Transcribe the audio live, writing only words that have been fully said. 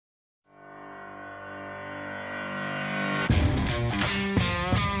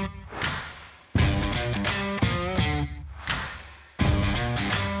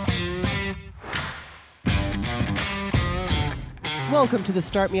Welcome to the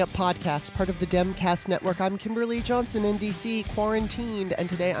Start Me Up podcast, part of the Demcast network. I'm Kimberly Johnson in DC, quarantined, and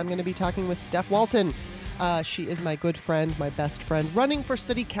today I'm going to be talking with Steph Walton. She is my good friend, my best friend, running for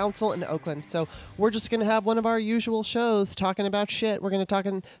city council in Oakland. So we're just going to have one of our usual shows talking about shit. We're going to talk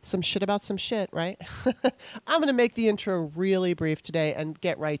some shit about some shit, right? I'm going to make the intro really brief today and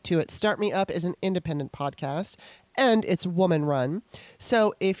get right to it. Start Me Up is an independent podcast, and it's woman run.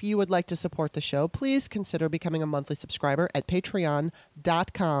 So if you would like to support the show, please consider becoming a monthly subscriber at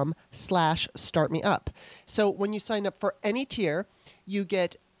patreon.com/startmeup. So when you sign up for any tier, you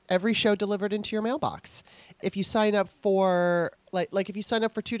get every show delivered into your mailbox. If you sign up for if you sign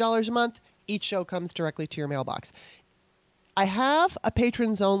up for $2 a month, each show comes directly to your mailbox. I have a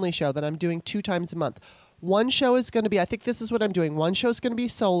patrons only show that I'm doing 2 times a month. One show is going to be, I think this is what I'm doing. One show is going to be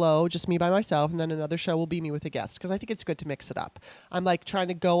solo, just me by myself, and then another show will be me with a guest, because I think it's good to mix it up. I'm like trying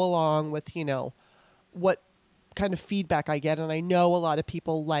to go along with, what kind of feedback I get, and I know a lot of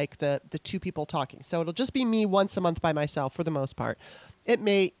people like the 2 people talking. So it'll just be me once a month by myself for the most part. It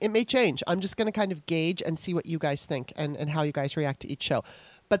may change. I'm just going to kind of gauge and see what you guys think and how you guys react to each show.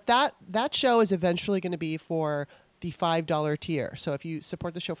 But that show is eventually going to be for the $5 tier. So if you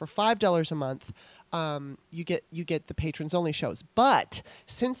support the show for $5 a month, you get the patrons only shows. But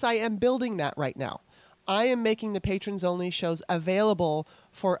since I am building that right now, I am making the patrons only shows available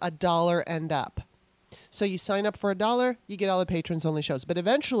for $1 and up. So you sign up for $1, you get all the patrons only shows. But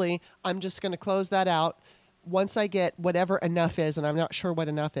eventually, I'm just going to close that out once I get whatever enough is, and I'm not sure what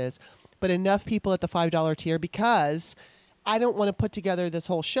enough is, but enough people at the $5 tier, because I don't want to put together this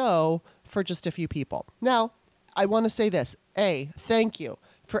whole show for just a few people. Now, I want to say this. Thank you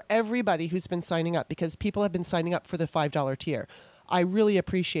for everybody who's been signing up, because people have been signing up for the $5 tier. I really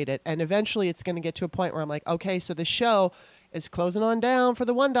appreciate it. And eventually it's going to get to a point where I'm like, okay, so the show is closing on down for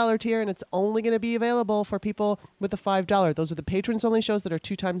the $1 tier, and it's only going to be available for people with the $5. Those are the patrons only shows that are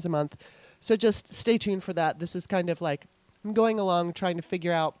 2 times a month. So just stay tuned for that. This is kind of like I'm going along trying to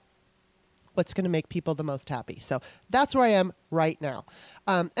figure out what's going to make people the most happy. So that's where I am right now.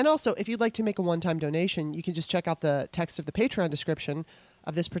 And also, if you'd like to make a one-time donation, you can just check out the text of the Patreon description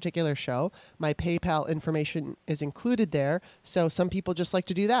of this particular show. My PayPal information is included there. So some people just like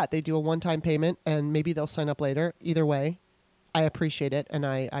to do that. They do a one-time payment, and maybe they'll sign up later. Either way, I appreciate it, and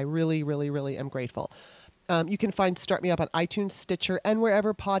I really, really, really am grateful. You can find Start Me Up on iTunes, Stitcher, and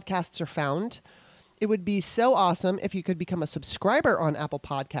wherever podcasts are found. It would be so awesome if you could become a subscriber on Apple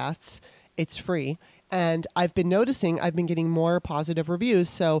Podcasts. It's free. And I've been noticing I've been getting more positive reviews,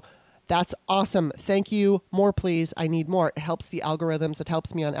 so that's awesome. Thank you. More, please. I need more. It helps the algorithms. It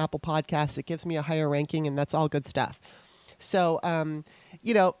helps me on Apple Podcasts. It gives me a higher ranking, and that's all good stuff. So,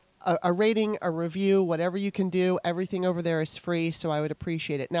 a rating, a review, whatever you can do, everything over there is free, so I would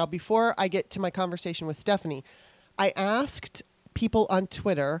appreciate it. Now, before I get to my conversation with Stephanie, I asked people on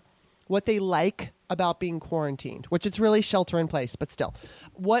Twitter what they like about being quarantined, which is really shelter in place, but still.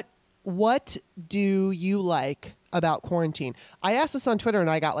 What do you like about quarantine? I asked this on Twitter,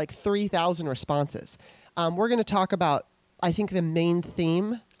 and I got like 3,000 responses. We're going to talk about, I think, the main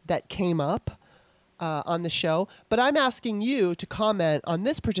theme that came up on the show, but I'm asking you to comment on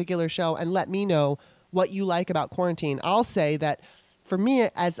this particular show and let me know what you like about quarantine. I'll say that for me,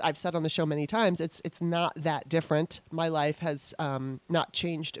 as I've said on the show many times, it's not that different. My life has not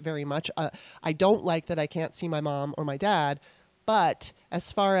changed very much. I don't like that I can't see my mom or my dad, but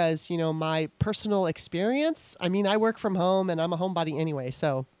as far as, my personal experience, I mean, I work from home and I'm a homebody anyway,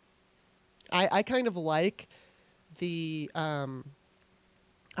 so I kind of like the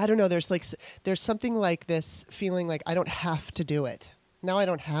I don't know, there's something like this feeling like I don't have to do it. Now I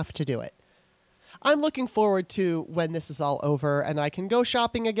don't have to do it. I'm looking forward to when this is all over and I can go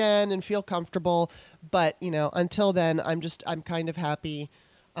shopping again and feel comfortable. But, until then, I'm kind of happy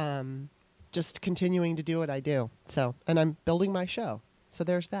just continuing to do what I do. So, and I'm building my show. So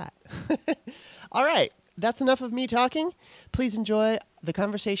there's that. All right. That's enough of me talking. Please enjoy the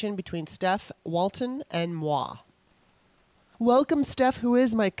conversation between Steph Walton and moi. Welcome, Steph, who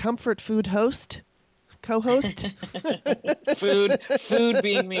is my comfort food co-host. Food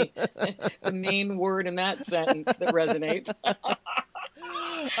being the main word in that sentence that resonates.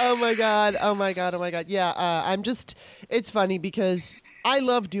 Oh my God. Yeah, it's funny because I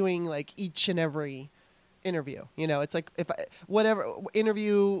love doing like each and every interview. It's like whatever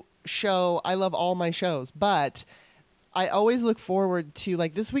interview show, I love all my shows, but I always look forward to,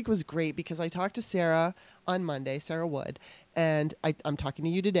 like, this week was great because I talked to Sarah on Monday, Sarah Wood, and I'm talking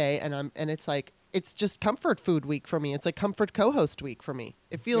to you today, and it's like, it's just comfort food week for me. It's like comfort co-host week for me.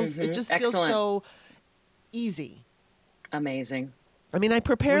 It just feels so easy. Amazing. I mean, I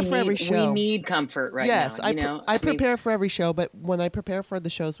prepare for every show. We need comfort right yes, now. I prepare for every show, but when I prepare for the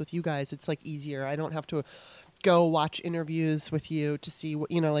shows with you guys, it's like easier. I don't have to go watch interviews with you to see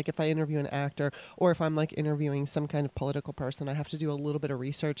what, like if I interview an actor or if I'm like interviewing some kind of political person, I have to do a little bit of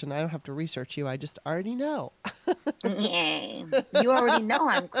research, and I don't have to research you. I just already know. You already know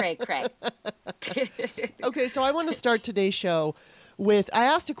I'm cray cray. Okay, so I want to start today's show with, I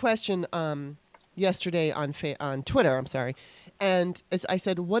asked a question yesterday on Twitter, I'm sorry. And as I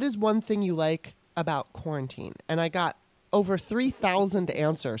said, what is one thing you like about quarantine? And I got over 3,000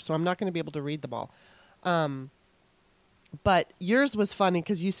 answers, so I'm not going to be able to read them all. But yours was funny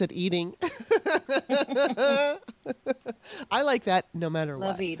because you said eating. I like that no matter what.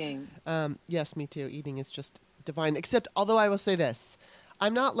 Love eating. Yes, me too. Eating is just divine. Except, although I will say this,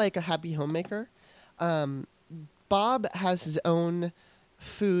 I'm not like a happy homemaker. Bob has his own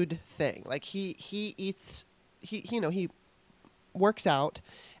food thing. Like he eats, he works out,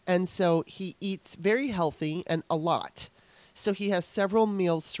 and so he eats very healthy and a lot. So he has several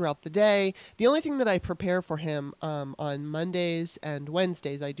meals throughout the day. The only thing that I prepare for him on Mondays and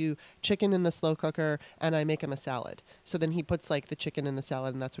Wednesdays, I do chicken in the slow cooker, and I make him a salad. So then he puts like the chicken in the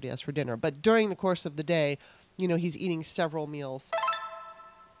salad, and that's what he has for dinner. But during the course of the day, he's eating several meals.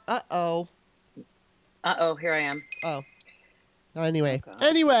 Uh-oh, here I am. Oh. Anyway. Oh,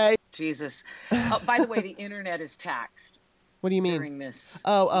 anyway. Jesus. Oh, by the way, the internet is taxed. What do you mean? During this.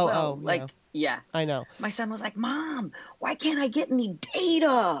 Like, yeah. I know. My son was like, Mom, why can't I get any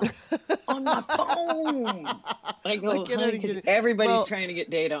data on my phone? I go, because everybody's trying to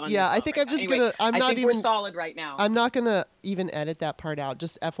get data on. Yeah, I think I'm just gonna. I think we're solid right now. I'm not gonna even edit that part out.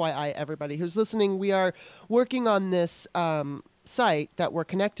 Just FYI, everybody who's listening, we are working on this site that we're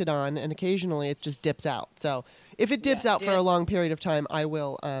connected on, and occasionally it just dips out. So if it dips out for a long period of time, I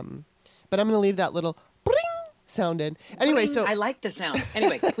will. But I'm gonna leave that little sounded. Anyway, so I like the sound.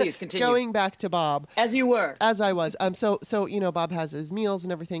 Anyway, please continue. Going back to Bob. As you were. As I was. So Bob has his meals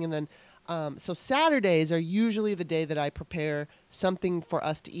and everything, and then so Saturdays are usually the day that I prepare something for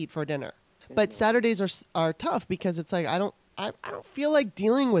us to eat for dinner. But Saturdays are tough because it's like I don't feel like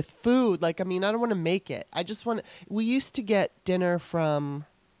dealing with food. Like, I mean, I don't want to make it. I just want to. We used to get dinner from,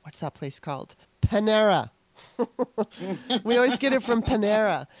 what's that place called? Panera. We always get it from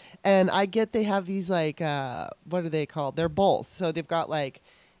Panera, and they have these like what are they called? They're bowls. So they've got like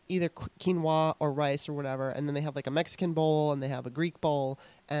either quinoa or rice or whatever, and then they have like a Mexican bowl and they have a Greek bowl,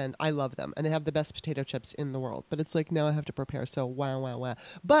 and I love them, and they have the best potato chips in the world. But it's like now I have to prepare, so wow.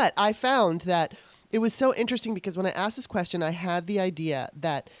 But I found that it was so interesting because when I asked this question, I had the idea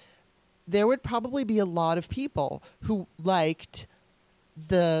that there would probably be a lot of people who liked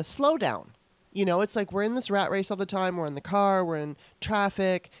the slowdown. It's like we're in this rat race all the time. We're in the car. We're in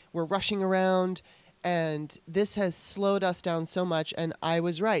traffic. We're rushing around. And this has slowed us down so much. And I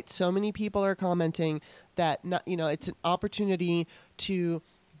was right. So many people are commenting that, it's an opportunity to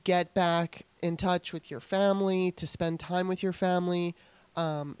get back in touch with your family, to spend time with your family.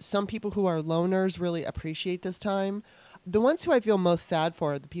 Some people who are loners really appreciate this time. The ones who I feel most sad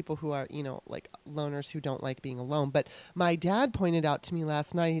for are the people who are, like loners who don't like being alone. But my dad pointed out to me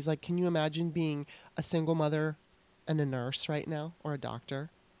last night, he's like, can you imagine being a single mother and a nurse right now, or a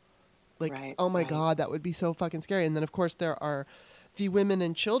doctor? Like, oh my God, that would be so fucking scary. And then, of course, there are the women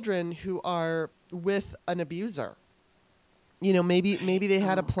and children who are with an abuser. Maybe they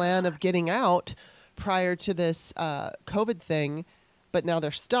had a plan of getting out prior to this COVID thing, but now they're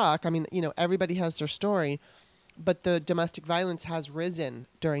stuck. I mean, everybody has their story. But the domestic violence has risen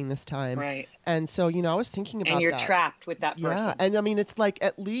during this time. Right. And so, I was thinking about that. And you're trapped with that person. Yeah. And I mean, it's like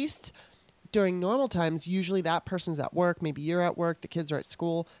at least during normal times, usually that person's at work. Maybe you're at work. The kids are at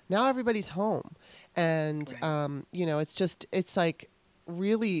school. Now everybody's home. And, it's like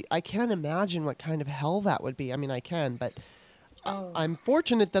really, I can't imagine what kind of hell that would be. I mean, I can, but I'm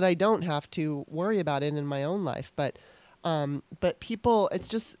fortunate that I don't have to worry about it in my own life. But people, it's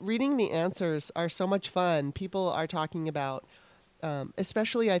just reading the answers are so much fun. People are talking about,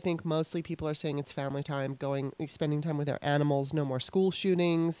 especially I think mostly people are saying it's family time, spending time with their animals, no more school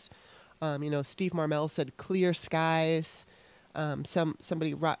shootings. Steve Marmel said clear skies.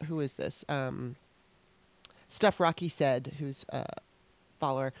 Somebody, who is this? Steph Rocky said, who's a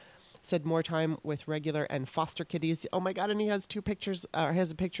follower, said more time with regular and foster kitties. Oh my God. And he has two pictures,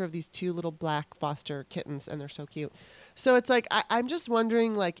 has a picture of these two little black foster kittens, and they're so cute. So it's like, I'm just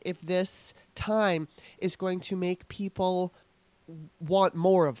wondering, like, if this time is going to make people want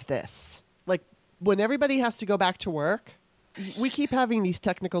more of this. Like, when everybody has to go back to work, we keep having these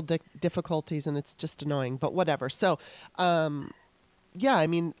technical difficulties, and it's just annoying, but whatever. So, I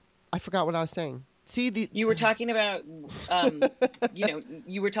mean, I forgot what I was saying. You were talking about,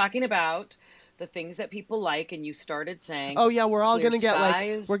 you were talking about the things that people like, and you started saying, oh yeah, we're all going to get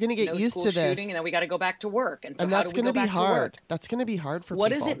no used school to this. shooting, and then we got to go back to work. And so and how that's do we go be back hard. to work? That's going to be hard for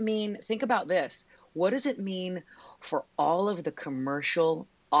what people. What does it mean? Think about this. What does it mean for all of the commercial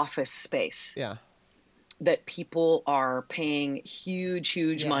office space? Yeah. That people are paying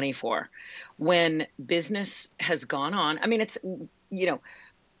huge money for, when business has gone on. I mean, it's,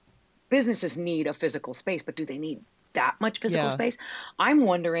 businesses need a physical space, but do they need that much physical space? I'm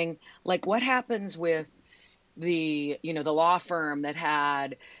wondering, like, what happens with the law firm that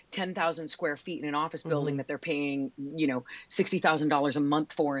had 10,000 square feet in an office building that they're paying, $60,000 a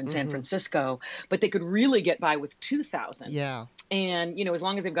month for in San Francisco, but they could really get by with 2,000. Yeah. And, as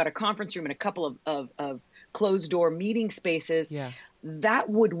long as they've got a conference room and a couple of closed door meeting spaces, that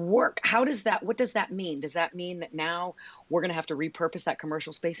would work. What does that mean? Does that mean that now we're going to have to repurpose that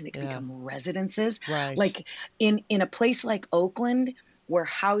commercial space and it can become residences? Right. Like in a place like Oakland, where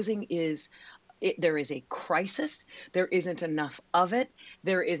housing there is a crisis. There isn't enough of it.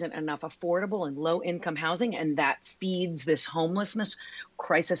 There isn't enough affordable and low income housing. And that feeds this homelessness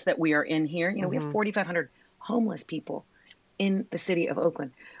crisis that we are in here. We have 4,500 homeless people in the city of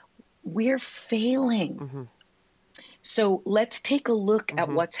Oakland. We're failing. So let's take a look at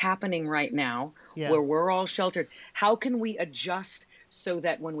what's happening right now, where we're all sheltered. How can we adjust so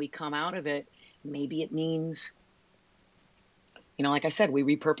that when we come out of it, maybe it means, like I said, we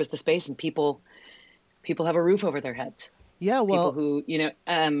repurpose the space and people have a roof over their heads. Yeah, well, people who,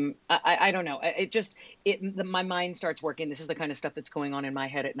 I don't know. My mind starts working. This is the kind of stuff that's going on in my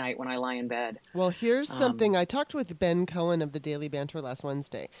head at night when I lie in bed. Well, here's something. I talked with Ben Cohen of the Daily Banter last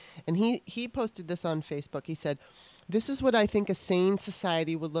Wednesday, and he posted this on Facebook. He said, "This is what I think a sane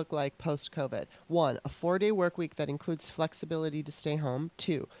society would look like post-COVID. 1, a 4-day work week that includes flexibility to stay home.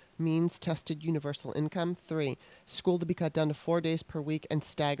 2, means-tested universal income. 3, school to be cut down to 4 days per week and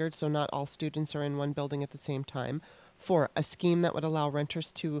staggered so not all students are in one building at the same time. 4, a scheme that would allow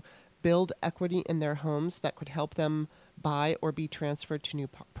renters to build equity in their homes that could help them buy or be transferred to new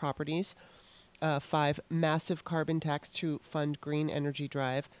properties. 5, massive carbon tax to fund green energy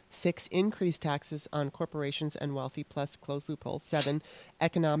drive. 6, increased taxes on corporations and wealthy plus close loopholes. 7,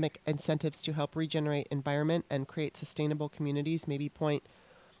 economic incentives to help regenerate environment and create sustainable communities. Maybe point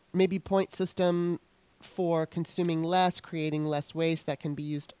system for consuming less, creating less waste that can be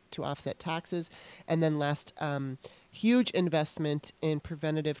used to offset taxes. And then last, huge investment in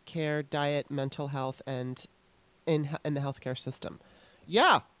preventative care, diet, mental health, and in the healthcare system."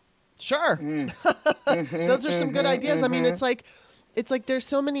 Yeah. Sure. Those are some good ideas. I mean, it's like there's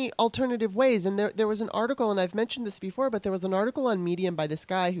so many alternative ways. And there was an article, and I've mentioned this before, but there was an article on Medium by this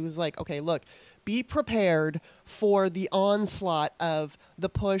guy who was like, okay, look, be prepared for the onslaught of the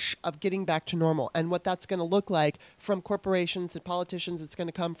push of getting back to normal and what that's going to look like from corporations and politicians. It's going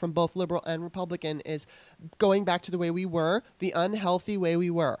to come from both liberal and Republican, is going back to the way we were, the unhealthy way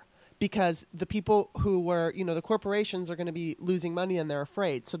we were. Because the people who were, the corporations are going to be losing money and they're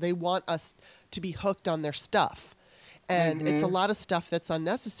afraid. So they want us to be hooked on their stuff. And it's a lot of stuff that's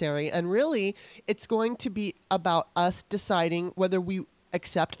unnecessary. And really, it's going to be about us deciding whether we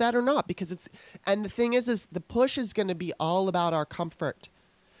accept that or not. And the thing is the push is going to be all about our comfort.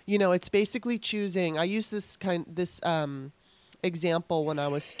 It's basically choosing. I used this example when I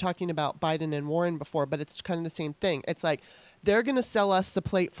was talking about Biden and Warren before, but it's kind of the same thing. It's like, they're going to sell us the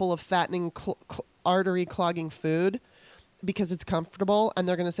plate full of fattening, artery clogging food because it's comfortable. And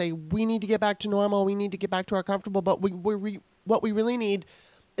they're going to say, we need to get back to normal. We need to get back to our comfortable. But what we really need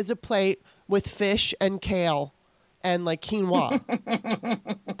is a plate with fish and kale and like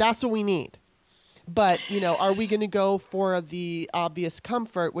quinoa. That's what we need. But, are we going to go for the obvious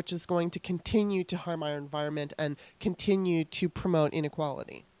comfort, which is going to continue to harm our environment and continue to promote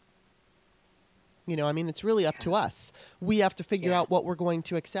inequality? It's really up to us. We have to figure out what we're going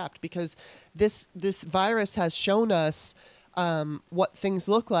to accept, because this virus has shown us what things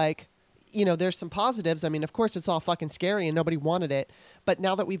look like. There's some positives. I mean, of course, it's all fucking scary and nobody wanted it. But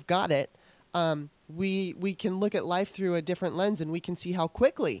now that we've got it, we can look at life through a different lens, and we can see how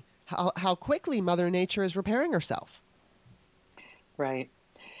quickly Mother Nature is repairing herself. Right.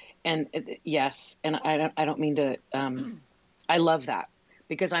 And yes, and I don't mean to. I love that.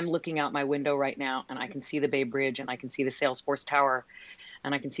 Because I'm looking out my window right now and I can see the Bay Bridge and I can see the Salesforce Tower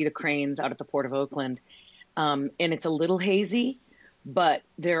and I can see the cranes out at the Port of Oakland. And it's a little hazy, but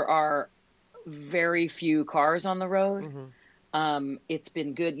there are very few cars on the road. It's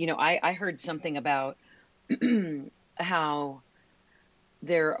been good. I heard something about how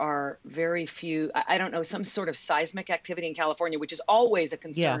there are very few, I don't know, some sort of seismic activity in California, which is always a Yeah.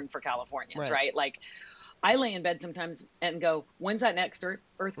 concern for Californians, Right. right? Like I lay in bed sometimes and go, when's that next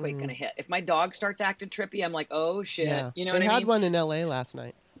earthquake going to hit? If my dog starts acting trippy, I'm like, oh shit. Yeah. You know They what I had mean? one in LA last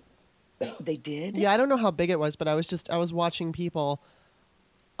night. They did? Yeah, I don't know how big it was, but I was watching people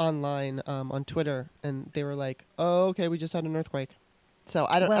online on Twitter, and they were like, "Oh, okay, we just had an earthquake." So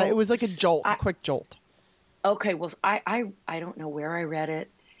it Well, was like a jolt, a I, quick jolt. okay. Well, I don't know where I read it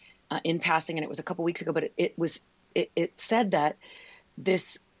in passing, and it was a couple weeks ago, but it said that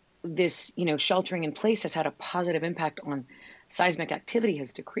this, sheltering in place has had a positive impact on seismic activity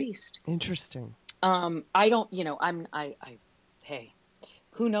has decreased. Interesting. I don't, hey,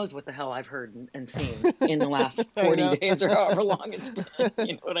 who knows what the hell I've heard and seen in the last I 40 know. days or however long it's been,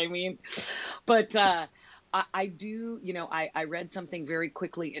 you know what I mean? But I do, I read something very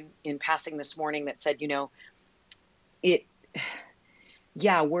quickly in passing this morning that said, it,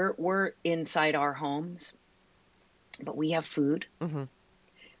 yeah, we're inside our homes, but we have food, Mm-hmm.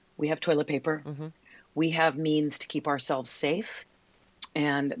 we have toilet paper, Mm-hmm. we have means to keep ourselves safe.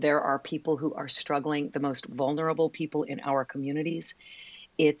 And there are people who are struggling, the most vulnerable people in our communities.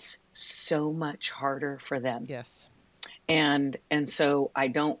 It's so much harder for them. Yes. And so I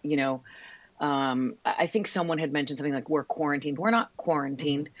don't, I think someone had mentioned something like we're quarantined. We're not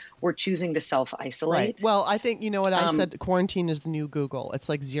quarantined. We're choosing to self Right. isolate. Well, I think you know what I said. Quarantine is the new Google. It's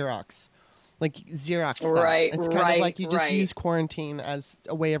like Xerox. Like Xerox that. Right, It's kind of like you just right. use quarantine as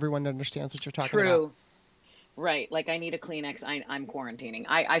a way everyone understands what you're talking about. True. Right. Like I need a Kleenex. I'm quarantining.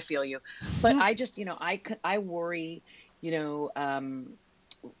 I feel you. But I just, I worry, you know,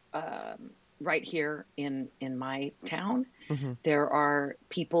 right here in my town, there are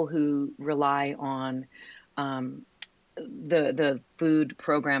people who rely on the food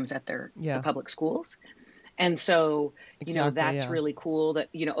programs at the Yeah. public schools. And so, Exactly, that's yeah. really cool that,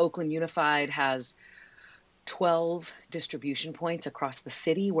 Oakland Unified has 12 distribution points across the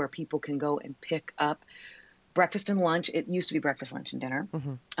city where people can go and pick up breakfast and lunch. It used to be breakfast, lunch, and dinner.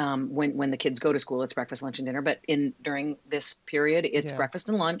 When the kids go to school, it's breakfast, lunch, and dinner. But during this period, it's Yeah. breakfast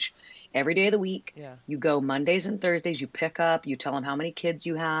and lunch every day of the week. Yeah. You go Mondays and Thursdays. You pick up. You tell them how many kids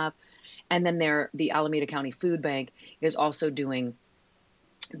you have, and then the Alameda County Food Bank is also doing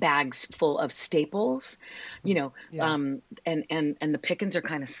bags full of staples, Yeah. and the pickings are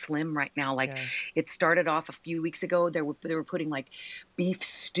kind of slim right now. Like Yeah. it started off a few weeks ago. They were putting like beef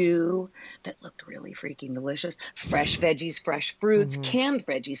stew that looked really freaking delicious, fresh veggies, fresh fruits, canned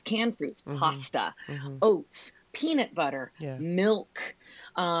veggies, canned fruits, pasta, oats, peanut butter, Yeah. milk.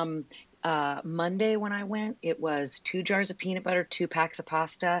 Monday when I went, it was 2 jars of peanut butter, 2 packs of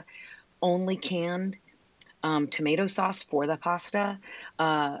pasta, only canned. Tomato sauce for the pasta,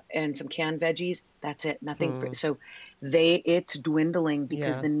 and some canned veggies. That's it. Nothing. So it's dwindling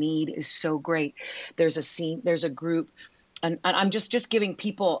because Yeah. the need is so great. There's a group, and I'm just giving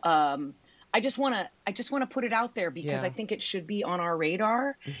people. I just want to put it out there because Yeah. I think it should be on our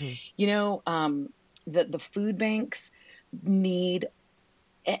radar. The food banks need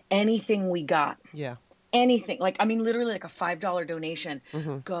anything we got. Yeah. Anything, like I mean literally like a $5 donation,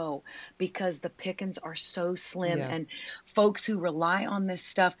 go, because the pickings are so slim. Yeah. And folks who rely on this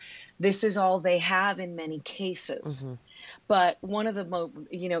stuff, this is all they have in many cases. But one of the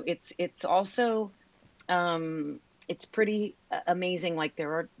it's also it's pretty amazing. Like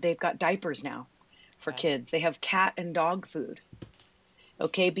they've got diapers now for kids. They have cat and dog food,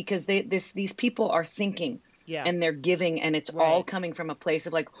 okay, because these people are thinking. Yeah. And they're giving, and it's all Right. coming from a place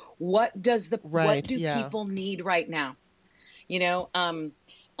of like, what Right, do yeah. people need right now? And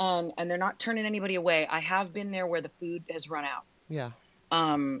they're not turning anybody away. I have been there where the food has run out, Yeah.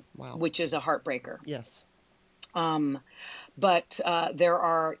 Wow. which is a heartbreaker. Yes. But there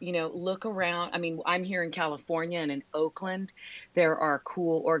are, look around. I mean, I'm here in California and in Oakland, there are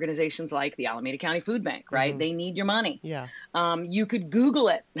cool organizations like the Alameda County Food Bank, right? They need your money. Yeah. You could Google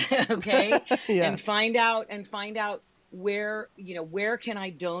it, okay, Yeah. and find out where can I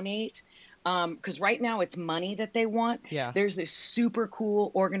donate? Because right now it's money that they want. Yeah. There's this super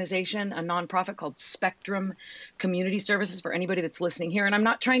cool organization, a nonprofit called Spectrum Community Services, for anybody that's listening here. And I'm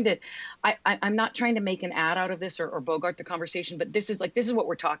not trying to, I'm not trying to make an ad out of this or bogart the conversation, but this is what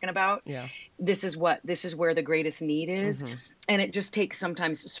we're talking about. Yeah. This is where the greatest need is. And it just takes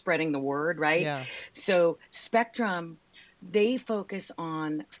sometimes spreading the word, right? Yeah. So Spectrum, they focus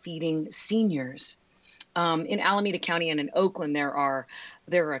on feeding seniors. In Alameda County and in Oakland, there are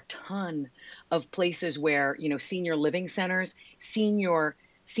a ton of places where, senior living centers, senior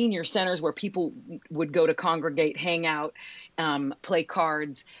centers where people would go to congregate, hang out, play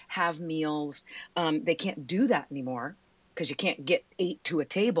cards, have meals. They can't do that anymore because you can't get 8 to a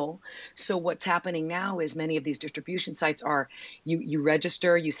table. So what's happening now is many of these distribution sites are, you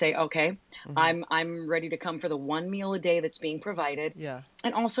register, you say, okay, Mm-hmm. I'm ready to come for the one meal a day that's being provided, Yeah.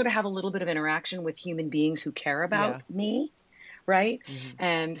 and also to have a little bit of interaction with human beings who care Yeah. about me, right? Mm-hmm.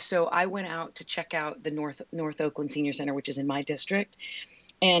 And so I went out to check out the North Oakland Senior Center, which is in my district.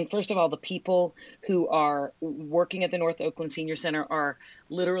 And first of all, the people who are working at the North Oakland Senior Center are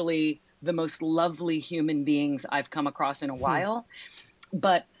literally the most lovely human beings I've come across in a Hmm. while.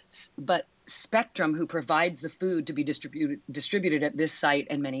 But Spectrum, who provides the food to be distributed at this site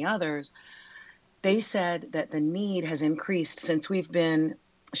and many others, they said that the need has increased since we've been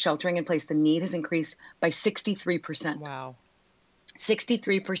sheltering in place. The need has increased by 63%. Wow.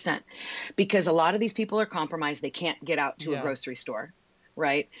 63%, because a lot of these people are compromised. They can't get out to a Yeah. grocery store,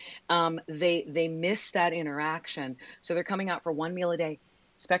 right? They miss that interaction, so they're coming out for one meal a day.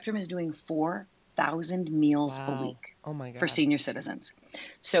 Spectrum is doing 4,000 meals a Wow. week Oh my for God. senior citizens.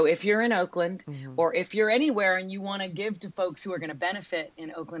 So if you're in Oakland, Mm-hmm. or if you're anywhere and you want to give to folks who are going to benefit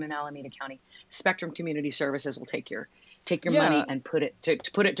in Oakland and Alameda County, Spectrum Community Services will take your Yeah. money and put it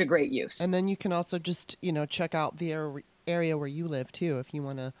to great use. And then you can also just, check out the area where you live too if you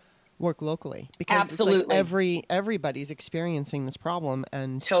want to work locally, because it's like Absolutely. everybody's experiencing this problem.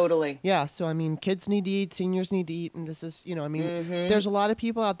 And Totally. yeah, so I mean, kids need to eat, seniors need to eat, and this is, I mean, Mm-hmm. there's a lot of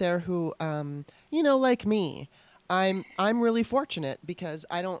people out there who, like me, I'm really fortunate because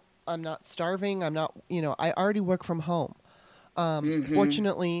I'm not starving. I'm not, I already work from home. Mm-hmm.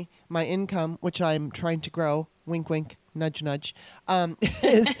 Fortunately, my income, which I'm trying to grow, wink, wink, nudge, nudge,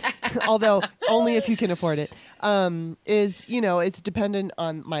 is, although only if you can afford it, is, it's dependent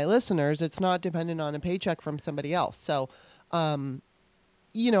on my listeners. It's not dependent on a paycheck from somebody else. So, I mean,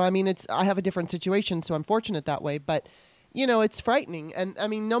 I have a different situation, so I'm fortunate that way. But, it's frightening. And I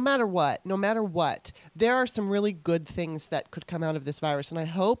mean, no matter what, there are some really good things that could come out of this virus. And I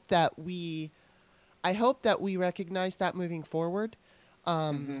hope that we recognize that moving forward,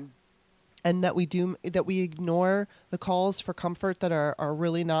 Mm-hmm. and that we ignore the calls for comfort that are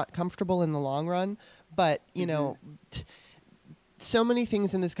really not comfortable in the long run. But Mm-hmm. so many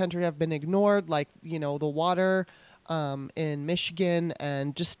things in this country have been ignored, like the water in Michigan,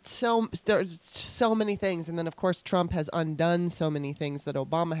 and just there's so many things. And then of course Trump has undone so many things that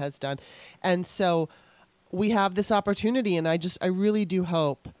Obama has done, and so we have this opportunity. And I really do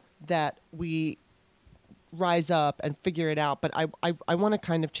hope that we rise up and figure it out. But I want to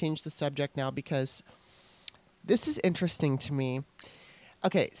kind of change the subject now because this is interesting to me.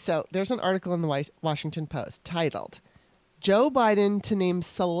 Okay, so there's an article in the Washington Post titled "Joe Biden to name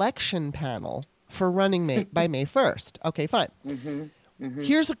selection panel for running mate by May 1st." Okay, fine. Mm-hmm. Mm-hmm.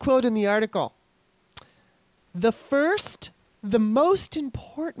 Here's a quote in the article. The most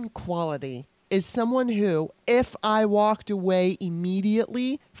important quality is someone who, if I walked away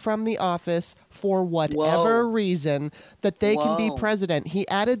immediately from the office for whatever Whoa. reason, that they can be Whoa. president. He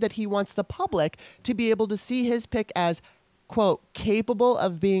added that he wants the public to be able to see his pick as, quote, capable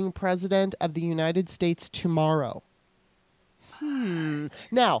of being president of the United States tomorrow.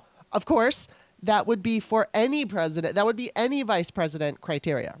 Now, of course, that would be for any president. That would be any vice president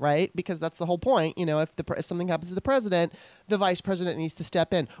criteria, right? Because that's the whole point. If something happens to the president, the vice president needs to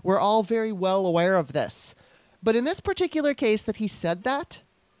step in. We're all very well aware of this. But in this particular case that he said that,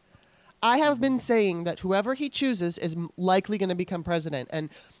 I have been saying that whoever he chooses is likely going to become president. And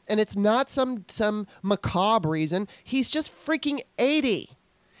it's not some macabre reason. He's just freaking 80.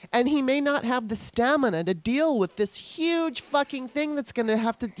 And he may not have the stamina to deal with this huge fucking thing he's going to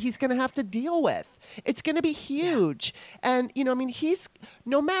have to deal with. It's going to be huge. And, I mean, he's,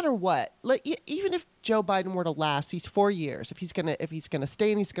 no matter what, like, even if Joe Biden were to last these 4 years, if he's going to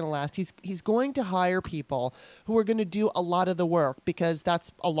stay and he's going to last, he's going to hire people who are going to do a lot of the work, because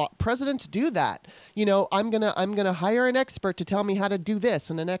that's a lot. Presidents do that. I'm going to hire an expert to tell me how to do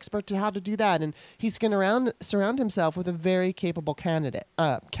this and an expert to how to do that. And he's going to surround himself with a very capable cabinet.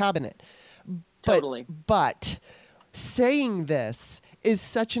 Totally. But saying this is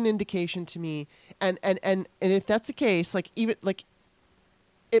such an indication to me, and if that's the case, like, even like,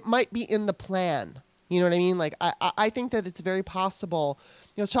 it might be in the plan. You know what I mean? Like, I think that it's very possible.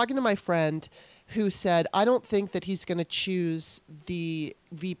 I was talking to my friend who said, I don't think that he's going to choose the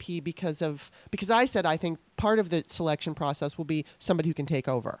VP because I said I think part of the selection process will be somebody who can take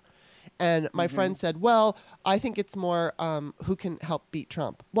over. And my Mm-hmm. friend said, well, I think it's more who can help beat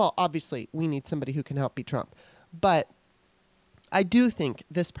Trump. Well, obviously, we need somebody who can help beat Trump. But I do think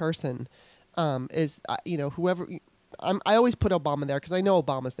this person is, whoever. I always put Obama there because I know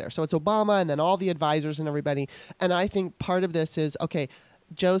Obama's there. So it's Obama and then all the advisors and everybody. And I think part of this is, okay,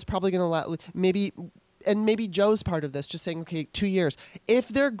 Joe's probably going to maybe and maybe Joe's part of this, just saying, okay, 2 years. If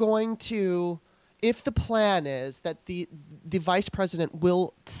they're going to, if the plan is that the vice president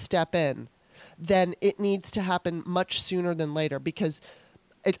will step in, then it needs to happen much sooner than later, because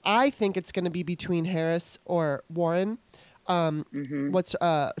I think it's going to be between Harris or Warren.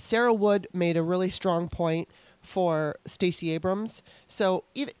 Sarah Wood made a really strong point for Stacey Abrams. So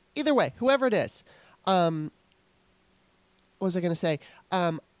either way, whoever it is, what was I going to say?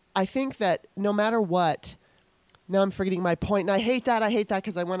 I think that no matter what, now I'm forgetting my point, and I hate that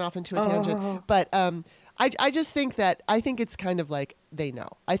because I went off into a tangent. But I just think that, I think it's kind of like they know.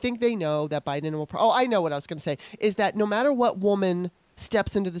 I think they know that Biden will. I know what I was going to say, is that no matter what woman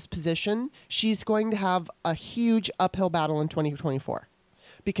steps into this position, she's going to have a huge uphill battle in 2024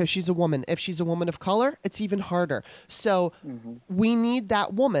 because she's a woman. If she's a woman of color, it's even harder. So we need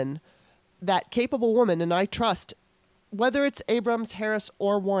that woman, that capable woman, and I trust, whether it's Abrams, Harris,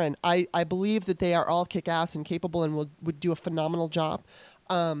 or Warren, I believe that they are all kick-ass and capable and would do a phenomenal job.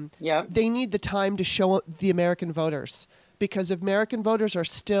 They need the time to show the American voters, because if American voters are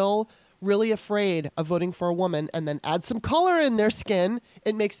still really afraid of voting for a woman and then add some color in their skin,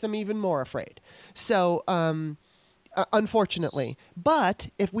 it makes them even more afraid. So, unfortunately. But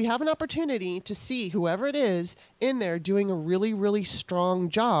if we have an opportunity to see whoever it is in there doing a really, really strong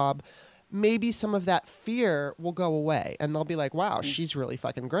job, maybe some of that fear will go away and they'll be like, wow, she's really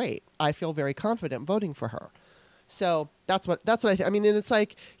fucking great. I feel very confident voting for her. So that's what I think. I mean, and it's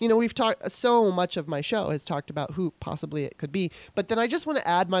like, we've talked, so much of my show has talked about who possibly it could be. But then I just want to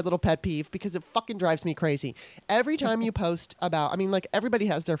add my little pet peeve, because it fucking drives me crazy. Every time you post about, everybody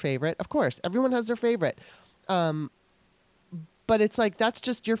has their favorite. Of course, everyone has their favorite. But it's like, that's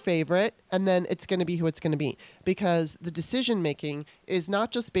just your favorite, and then it's going to be who it's going to be, because the decision making is not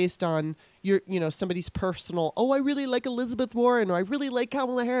just based on your, somebody's personal, I really like Elizabeth Warren, or I really like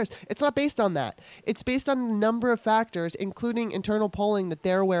Kamala Harris. It's not based on that. It's based on a number of factors, including internal polling that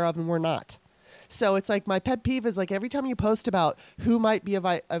they're aware of and we're not. So it's like, my pet peeve is like, every time you post about who might be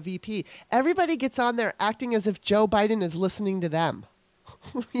a VP, everybody gets on there acting as if Joe Biden is listening to them.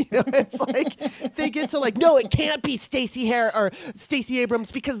 It's like they get so like, no, it can't be Stacey Harris or Stacey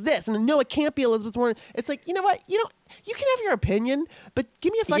Abrams because this, and no, it can't be Elizabeth Warren. It's like, you know what? You can have your opinion, but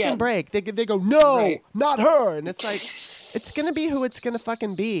give me a fucking break. They go, no, not her, and it's like, it's gonna be who it's gonna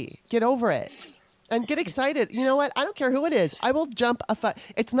fucking be. Get over it. And get excited. You know what? I don't care who it is. I will jump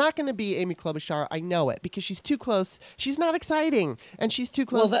It's not going to be Amy Klobuchar. I know it, because she's too close. She's not exciting, and she's too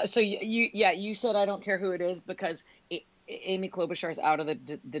close. Well, so you said I don't care who it is because Amy Klobuchar is out of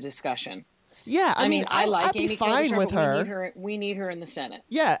the discussion. Yeah, I mean, I like I'd Amy be fine Klobuchar, with but her. We need her in the Senate.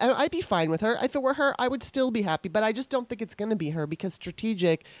 Yeah, and I'd be fine with her. If it were her, I would still be happy. But I just don't think it's going to be her, because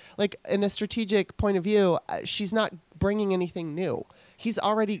in a strategic point of view, she's not bringing anything new. He's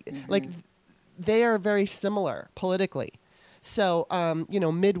already they are very similar politically. So,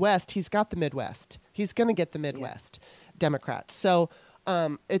 Midwest, he's got the Midwest. He's going to get the Midwest Democrats. So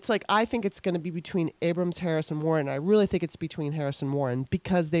it's like, I think it's going to be between Abrams, Harris, and Warren. I really think it's between Harris and Warren,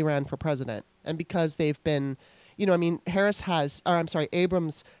 because they ran for president and because they've been, Abrams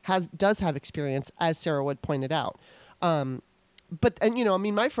does have experience, as Sarah Wood pointed out.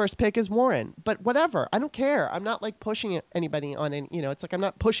 My first pick is Warren, but whatever. I don't care. I'm not like pushing anybody on any, it's like, I'm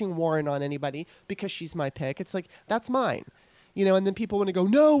not pushing Warren on anybody because she's my pick. It's like, that's mine. And then people want to go,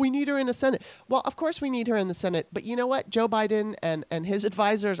 no, we need her in the Senate. Well, of course we need her in the Senate. But you know what? Joe Biden and his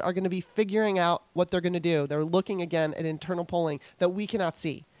advisors are going to be figuring out what they're going to do. They're looking again at internal polling that we cannot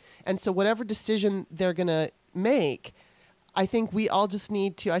see. And so whatever decision they're going to make, I think we all just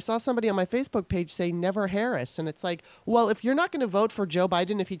need to. I saw somebody on my Facebook page say never Harris. And it's like, well, if you're not going to vote for Joe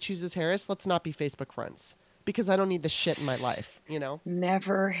Biden if he chooses Harris, let's not be Facebook friends. Because I don't need this shit in my life,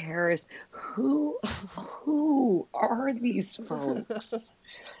 Never Harris. Who are these folks?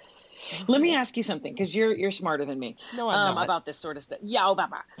 Let me ask you something, because you're smarter than me. No, I'm not. About this sort of stuff. Yeah,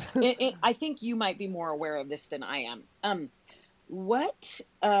 I think you might be more aware of this than I am. What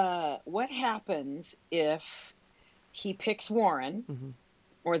happens if he picks Warren,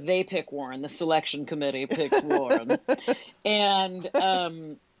 or they pick Warren? The selection committee picks Warren,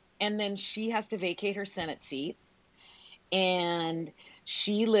 and then she has to vacate her Senate seat, and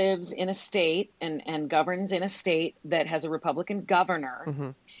she lives in a state and governs in a state that has a Republican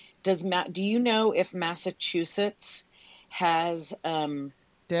governor. Do you know if Massachusetts has?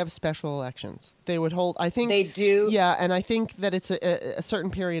 They have special elections. They would hold. I think they do. Yeah, and I think that it's a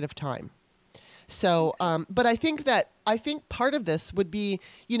certain period of time. So, but I think part of this would be,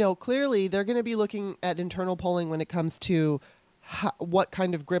 clearly they're going to be looking at internal polling when it comes to what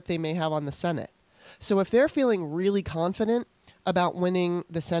kind of grip they may have on the Senate. So if they're feeling really confident about winning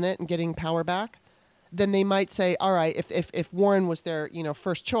the Senate and getting power back, then they might say, all right, if Warren was their,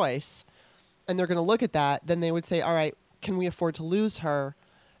 first choice, and they're going to look at that, then they would say, all right, can we afford to lose her?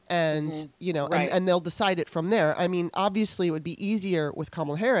 And, Right. and they'll decide it from there. I mean, obviously it would be easier with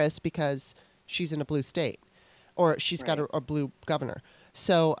Kamala Harris because she's in a blue state, or she's got Right. a blue governor.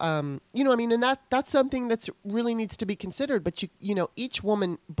 So, and that's something that's really needs to be considered. But each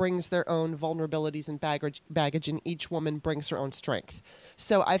woman brings their own vulnerabilities and baggage, and each woman brings her own strength.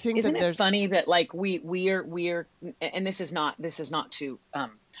 So I think Isn't that it there's funny that like we're, and this is not to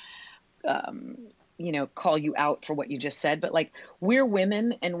call you out for what you just said, but like we're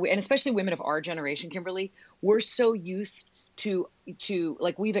women, and especially women of our generation, Kimberly, we're so used to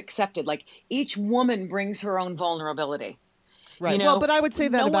like we've accepted like each woman brings her own vulnerability. right. Well, but I would say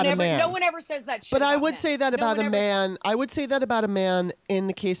that about a man. No one ever says that shit. But I about would men. say that No about one a ever- man. I would say that about a man in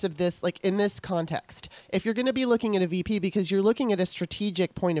the case of this, like in this context. If you're going to be looking at a VP, because you're looking at a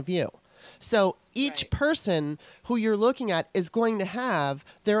strategic point of view. So each Right. person who you're looking at is going to have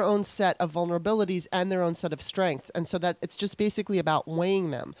their own set of vulnerabilities and their own set of strengths. And so that it's just basically about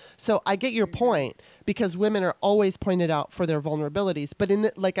weighing them. So I get your point, because women are always pointed out for their vulnerabilities. But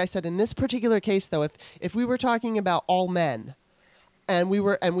like I said, in this particular case, though, if we were talking about all men, and we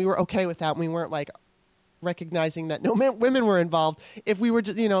were okay with that, and we weren't like recognizing that no women were involved. If we were,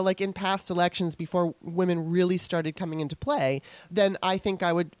 like in past elections before women really started coming into play, then I think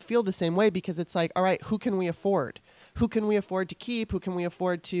I would feel the same way, because it's like, all right, who can we afford? Who can we afford to keep? Who can we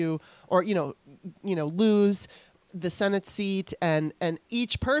afford to, or lose the Senate seat? And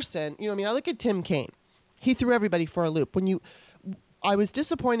each person, I look at Tim Kaine. He threw everybody for a loop. I was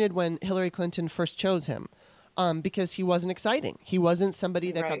disappointed when Hillary Clinton first chose him. Because he wasn't exciting. He wasn't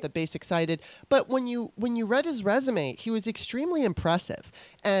somebody that got Right. the base excited. But when you read his resume, he was extremely impressive.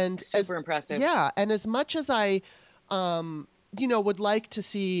 And Super impressive. Yeah, and as much as I, would like to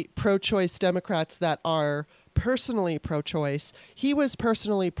see pro-choice Democrats that are personally pro-choice, he was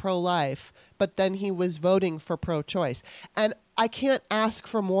personally pro-life, but then he was voting for pro-choice. And I can't ask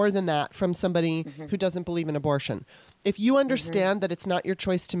for more than that from somebody who doesn't believe in abortion. If you understand that it's not your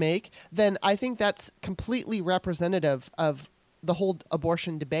choice to make, then I think that's completely representative of the whole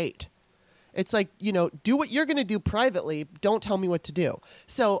abortion debate. It's like, do what you're going to do privately. Don't tell me what to do.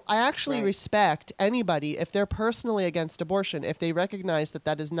 So I actually Right. respect anybody, if they're personally against abortion, if they recognize that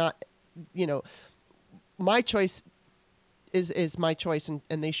that is not, my choice is my choice, and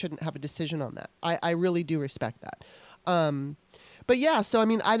they shouldn't have a decision on that. I really do respect that. But yeah, so I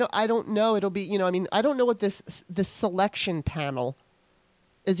mean, I don't know. It'll be, I don't know what this selection panel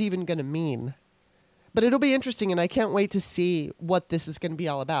is even going to mean. But it'll be interesting, and I can't wait to see what this is going to be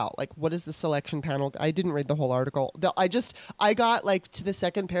all about. Like, what is the selection panel? I didn't read the whole article. I got like to the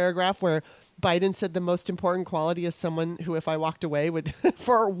second paragraph where Biden said the most important quality is someone who, if I walked away, would,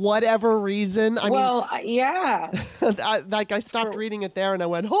 for whatever reason. Yeah. I stopped reading it there, and I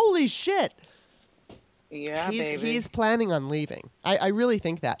went, holy shit. Yeah, baby. He's planning on leaving. I really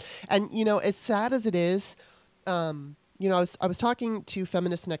think that. And, as sad as it is, I was talking to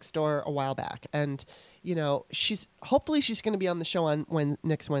Feminist Next Door a while back, and, hopefully she's going to be on the show on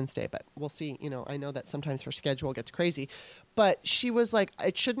next Wednesday, but we'll see. I know that sometimes her schedule gets crazy, but she was like,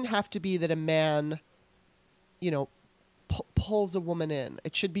 it shouldn't have to be that a man, pulls a woman in.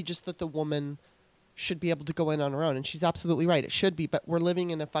 It should be just that the woman should be able to go in on her own. And she's absolutely right. It should be, but we're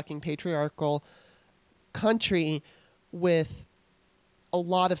living in a fucking patriarchal country with a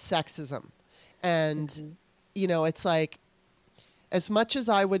lot of sexism. And, it's like, as much as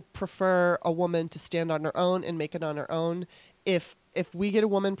I would prefer a woman to stand on her own and make it on her own, if we get a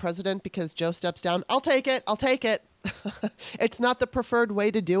woman president because Joe steps down, I'll take it. It's not the preferred way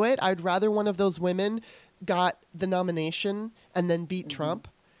to do it. I'd rather one of those women got the nomination and then beat Trump.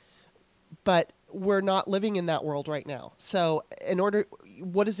 But we're not living in that world right now. So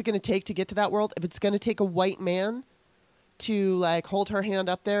what is it going to take to get to that world? If it's going to take a white man to like hold her hand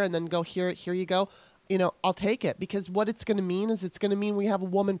up there and then go, here you go, I'll take it, because what it's going to mean is it's going to mean we have a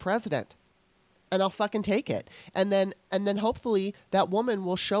woman president, and I'll fucking take it. And then hopefully that woman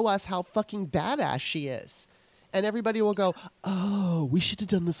will show us how fucking badass she is. And everybody will go, oh, we should have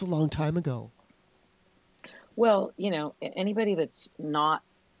done this a long time ago. Well, anybody that's not,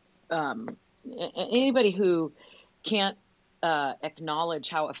 anybody who can't acknowledge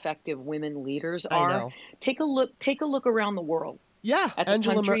how effective women leaders I are, know. take a look around the world Yeah. at the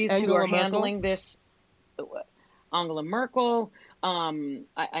countries who Angela are Merkel. handling this. Angela Merkel,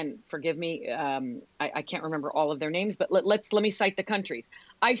 and forgive me, I can't remember all of their names, but let me cite the countries: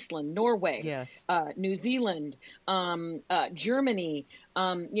 Iceland, Norway, Yes. New Zealand, Germany.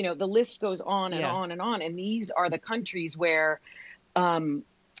 The list goes on and Yeah. on and on. And these are the countries where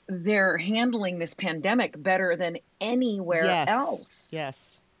they're handling this pandemic better than anywhere Yes. else.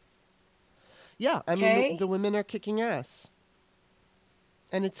 Yes. Yeah. I mean, Okay. the women are kicking ass.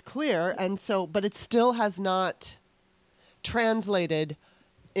 And it's clear. And so, but it still has not translated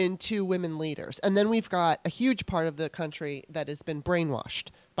into women leaders. And then we've got a huge part of the country that has been brainwashed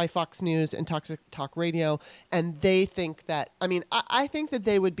by Fox News and Talk Radio. And they think that, I mean, I think that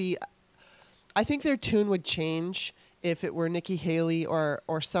they would be, I think their tune would change if it were Nikki Haley or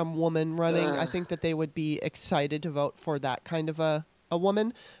some woman running. I think that they would be excited to vote for that kind of a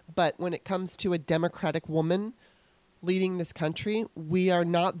woman. But when it comes to a Democratic woman leading this country, we are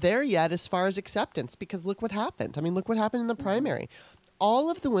not there yet as far as acceptance, because look what happened. I mean, look what happened in the primary.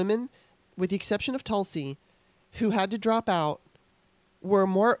 All of the women, with the exception of Tulsi, who had to drop out, were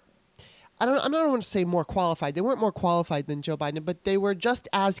more, I'm not going to say more qualified. They weren't more qualified than Joe Biden, but they were just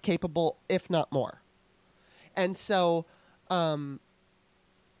as capable, if not more. And so, we're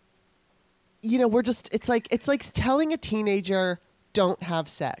just, it's like telling a teenager don't have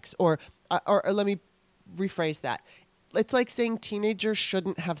sex, or let me rephrase that. It's like saying teenagers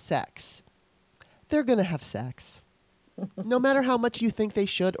shouldn't have sex. They're going to have sex. No matter how much you think they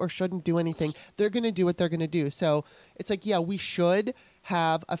should or shouldn't do anything, they're going to do what they're going to do. So it's like, yeah, we should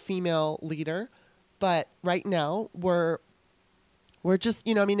have a female leader, but right now we're just,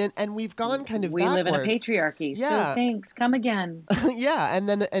 and we've gone kind of backwards. We live in a patriarchy. Yeah. So thanks. Come again. Yeah.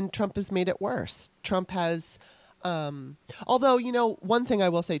 And Trump has made it worse. Trump has, although, one thing I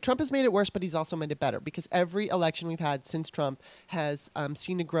will say, Trump has made it worse, but he's also made it better, because every election we've had since Trump has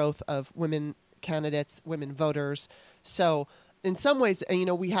seen a growth of women candidates, women voters. So in some ways,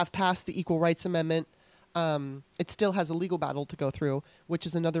 we have passed the Equal Rights Amendment. It still has a legal battle to go through, which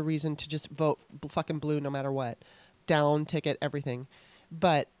is another reason to just vote fucking blue no matter what. Down, ticket, everything.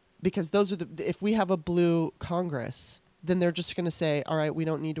 But because those are if we have a blue Congress, then they're just going to say, all right, we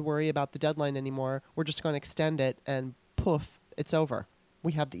don't need to worry about the deadline anymore. We're just going to extend it, and poof, it's over.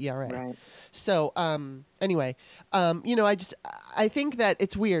 We have the ERA. Right. So anyway, I think that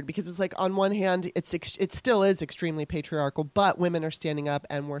it's weird, because it's like, on one hand, it still is extremely patriarchal, but women are standing up,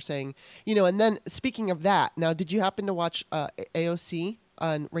 and we're saying, and then speaking of that, now, did you happen to watch AOC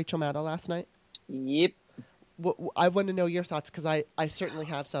on Rachel Maddow last night? Yep. I want to know your thoughts, because I certainly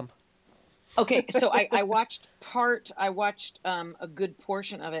have some. Okay, so I watched a good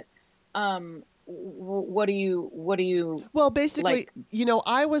portion of it. What do you? Well, basically, like?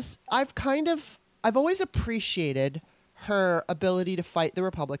 I've always appreciated her ability to fight the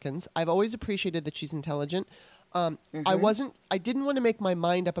Republicans. I've always appreciated that she's intelligent. I didn't want to make my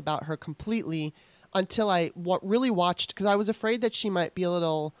mind up about her completely until I really watched, because I was afraid that she might be a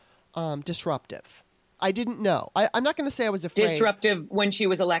little disruptive. I didn't know. I'm not going to say I was afraid. Disruptive when she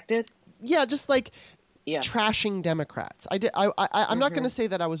was elected? Yeah, just like trashing Democrats. I'm not going to say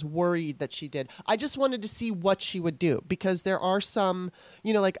that I was worried that she did. I just wanted to see what she would do, because there are some,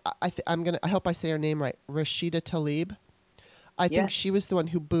 like I hope I say her name right, Rashida Tlaib. I think she was the one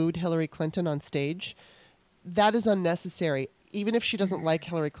who booed Hillary Clinton on stage. That is unnecessary. Even if she doesn't like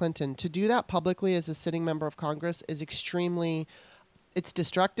Hillary Clinton, to do that publicly as a sitting member of Congress is it's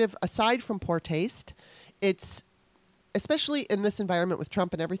destructive. Aside from poor taste, it's, especially in this environment with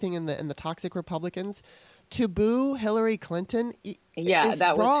Trump and everything in the toxic Republicans, to boo Hillary Clinton is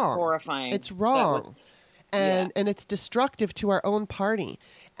that was wrong. Horrifying. It's wrong. And it's destructive to our own party.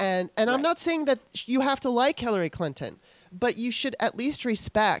 And right. I'm not saying that you have to like Hillary Clinton, but you should at least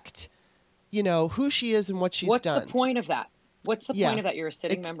respect, who she is and what she's done. What's the point of that? What's the point of that? You're a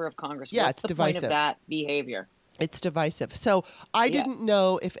sitting member of Congress. Yeah, What's it's the divisive. point of that behavior? It's divisive. So I didn't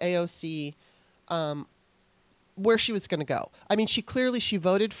know if AOC, where she was going to go. I mean, she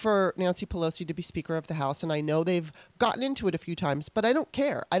voted for Nancy Pelosi to be Speaker of the House, and I know they've gotten into it a few times, but I don't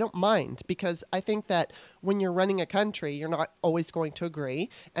care. I don't mind, because I think that when you're running a country, you're not always going to agree,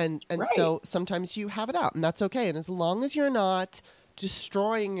 and right. So sometimes you have it out, and that's okay. And as long as you're not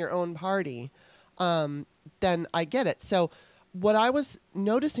destroying your own party, then I get it. So what I was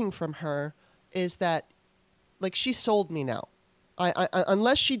noticing from her is that, like, she sold me now. I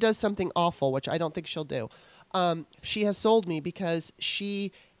unless she does something awful, which I don't think she'll do. She has sold me, because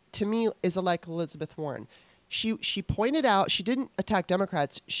she, to me, is like Elizabeth Warren. She pointed out, she didn't attack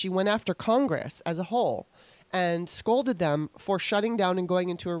Democrats. She went after Congress as a whole and scolded them for shutting down and going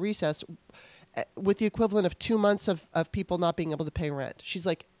into a recess with the equivalent of 2 months of people not being able to pay rent. She's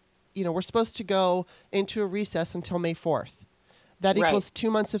like, we're supposed to go into a recess until May 4th. That equals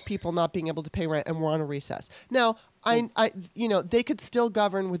 2 months of people not being able to pay rent, and we're on a recess. Now, they could still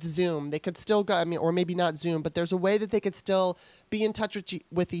govern with Zoom. They could still or maybe not Zoom, but there's a way that they could still be in touch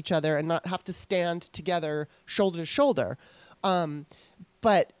with each other and not have to stand together shoulder to shoulder.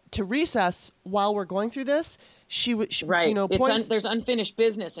 But to recess while we're going through this, she would, Right. you know, points. There's unfinished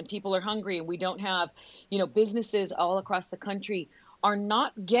business and people are hungry and we don't have, businesses all across the country are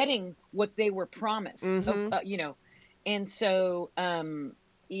not getting what they were promised, And so,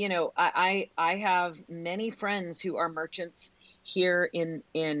 I have many friends who are merchants here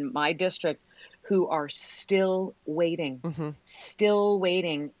in my district who are still waiting,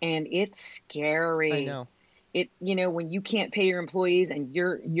 and it's scary. I know. When you can't pay your employees and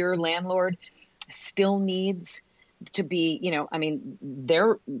your landlord still needs to be,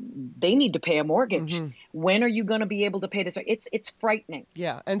 they need to pay a mortgage. When are you going to be able to pay this? It's frightening.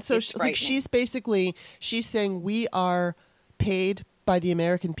 Yeah. And so she's saying we are paid by the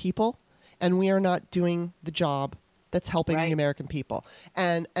American people and we are not doing the job that's helping the American people.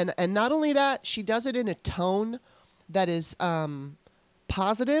 And not only that, she does it in a tone that is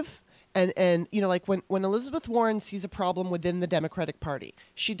positive. And like when Elizabeth Warren sees a problem within the Democratic Party,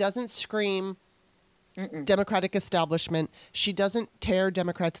 she doesn't scream Democratic establishment. She doesn't tear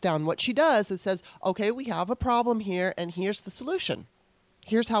Democrats down. What she does is says, okay, we have a problem here and here's the solution.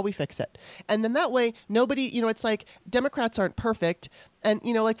 Here's how we fix it. And then that way, nobody, it's like Democrats aren't perfect. And,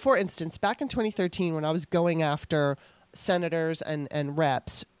 like, for instance, back in 2013, when I was going after senators and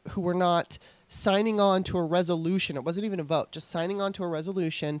reps who were not signing on to a resolution, it wasn't even a vote, just signing on to a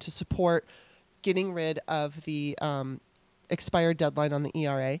resolution to support getting rid of the expired deadline on the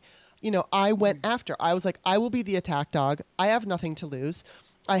ERA, I went after. I was like, I will be the attack dog. I have nothing to lose.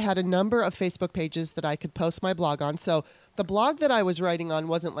 I had a number of Facebook pages that I could post my blog on. So the blog that I was writing on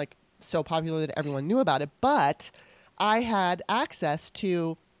wasn't like so popular that everyone knew about it, but I had access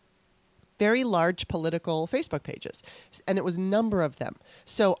to very large political Facebook pages, and it was a number of them.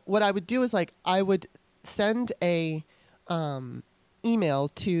 So what I would do is like I would send a email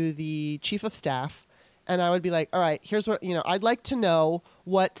to the chief of staff, and I would be like, all right, here's what, I'd like to know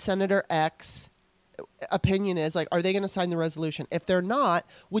what Senator X opinion is. Like, are they going to sign the resolution? If they're not,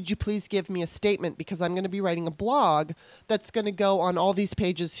 would you please give me a statement, because I'm going to be writing a blog that's going to go on all these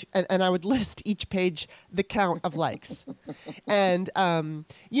pages, and I would list each page the count of likes. And and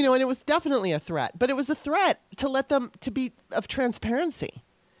it was definitely a threat, but it was a threat to let them to be of transparency.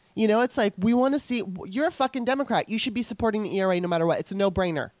 It's like, we want to see, you're a fucking Democrat. You should be supporting the ERA no matter what. It's a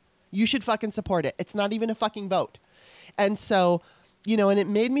no-brainer. You should fucking support it. It's not even a fucking vote. And so, and it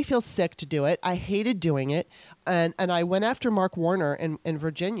made me feel sick to do it. I hated doing it. And I went after Mark Warner in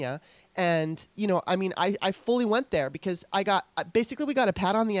Virginia. And, I fully went there because we got a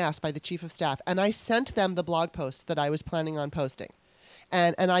pat on the ass by the chief of staff. And I sent them the blog post that I was planning on posting.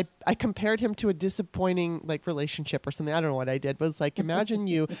 And I compared him to a disappointing like relationship or something. I don't know what I did, but it's like, imagine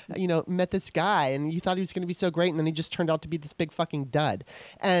you met this guy and you thought he was going to be so great, and then he just turned out to be this big fucking dud.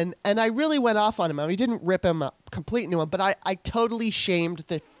 And I really went off on him. I mean, didn't rip him up complete new one, but I totally shamed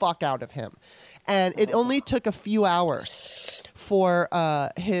the fuck out of him. And it only took a few hours for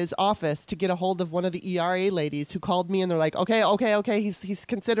his office to get a hold of one of the ERA ladies who called me, and they're like, okay, he's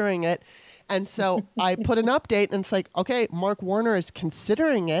considering it. And so I put an update, and it's like, okay, Mark Warner is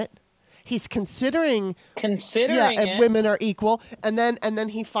considering it. He's considering it. Women are equal. And then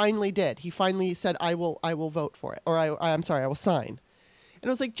he finally did. He finally said, I will vote for it. Or I'm sorry, I will sign. And it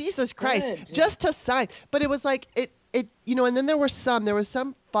was like, Jesus Christ, Good. just to sign. But it was like, it and then there was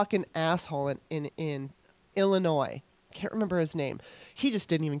some fucking asshole in Illinois. Can't remember his name. He just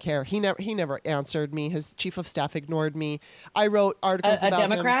didn't even care. He never answered me. His chief of staff ignored me. I wrote articles about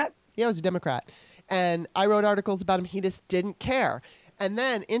him. A Democrat? Yeah, he was a Democrat. And I wrote articles about him. He just didn't care. And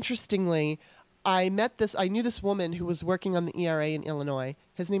then, interestingly, I knew this woman who was working on the ERA in Illinois.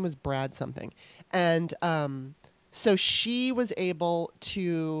 His name was Brad something. And so she was able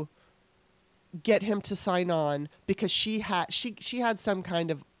to get him to sign on because she had some kind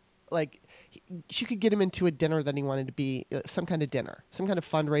of, like, she could get him into a dinner that he wanted to be, some kind of dinner, some kind of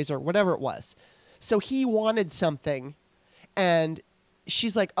fundraiser, whatever it was. So he wanted something, and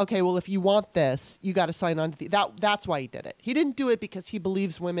she's like, okay, well, if you want this, you got to sign on to that's why he did it. He didn't do it because he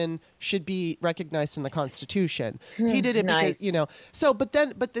believes women should be recognized in the Constitution. He did it Nice. because,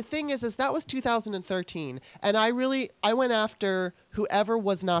 but the thing is that was 2013. And I went after whoever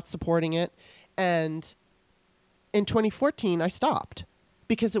was not supporting it. And in 2014, I stopped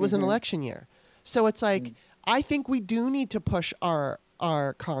because it was an election year. So it's like, I think we do need to push our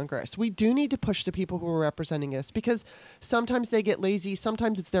Congress. We do need to push the people who are representing us, because sometimes they get lazy.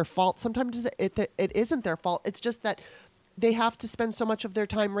 Sometimes it's their fault. Sometimes it isn't their fault. It's just that they have to spend so much of their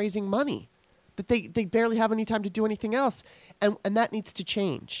time raising money that they barely have any time to do anything else. And that needs to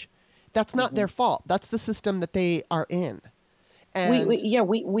change. That's not their fault. That's the system that they are in. And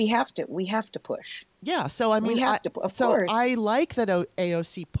we have to push. yeah, so I We mean, have to, of so course. I like that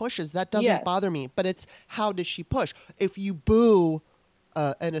AOC pushes. That doesn't bother Yes. me. But it's how does she push? If you boo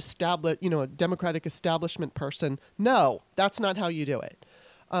an established, a Democratic establishment person, no, that's not how you do it.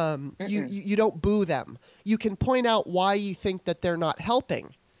 You don't boo them. You can point out why you think that they're not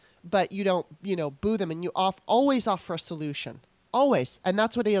helping, but you don't, boo them, and you always offer a solution. Always. And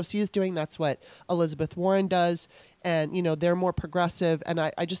that's what AOC is doing. That's what Elizabeth Warren does. And, they're more progressive. And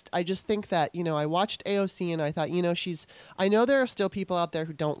I just think that, I watched AOC and I thought, I know there are still people out there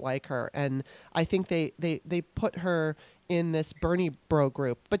who don't like her. And I think they put her in this Bernie bro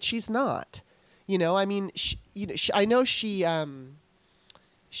group, but she's not. I mean, I know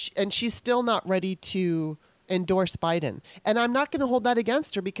and she's still not ready to endorse Biden. And I'm not going to hold that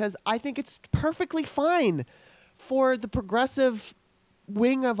against her because I think it's perfectly fine for the progressive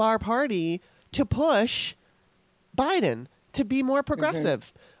wing of our party to push Biden to be more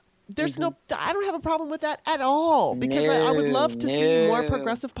progressive. There's I don't have a problem with that at all because I would love to see more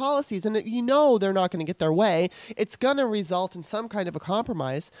progressive policies. And they're not going to get their way. It's going to result in some kind of a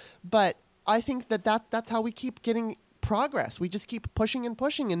compromise. But I think that's how we keep getting progress. We just keep pushing and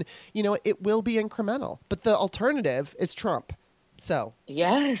pushing, and it will be incremental. But the alternative is Trump. So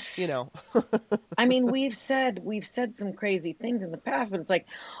yes, I mean, we've said some crazy things in the past, but it's like,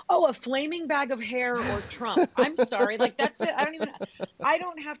 oh, a flaming bag of hair or Trump. I'm sorry, like that's it. I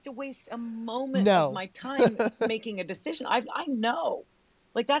don't have to waste a moment of my time making a decision. I know.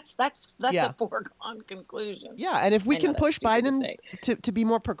 Like that's a foregone conclusion. Yeah, and if we can push Biden to be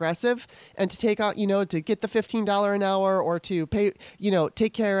more progressive and to take out, to get the $15 an hour or to pay,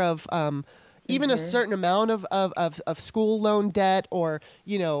 take care of even a certain amount of school loan debt, or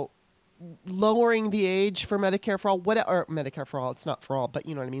lowering the age for Medicare for all, or Medicare for all, it's not for all, but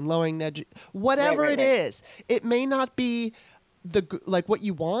you know what I mean, lowering the whatever it is. It may not be like what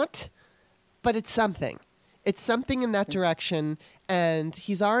you want, but it's something. It's something in that direction, and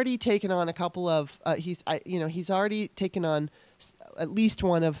he's already taken on a couple of he's already taken on at least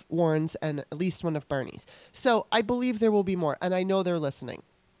one of Warren's and at least one of Bernie's. So I believe there will be more, and I know they're listening.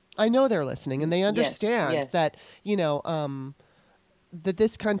 And they understand that that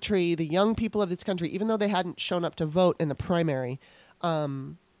this country, the young people of this country, even though they hadn't shown up to vote in the primary,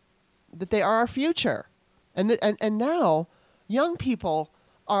 that they are our future, and now young people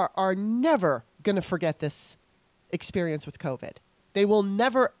are never going to forget this experience with COVID. They will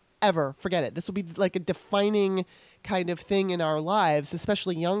never, ever forget it. This will be like a defining kind of thing in our lives,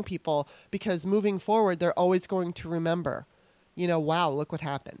 especially young people, because moving forward, they're always going to remember, wow, look what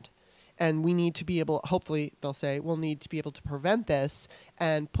happened. And we need to be able, hopefully they'll say, we'll need to be able to prevent this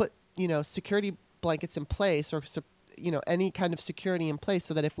and put, security blankets in place, or any kind of security in place,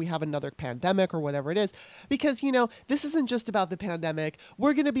 so that if we have another pandemic or whatever it is, because, this isn't just about the pandemic.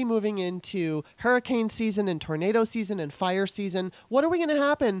 We're going to be moving into hurricane season and tornado season and fire season. What are we going to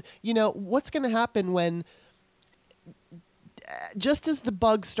happen? What's going to happen when, just as the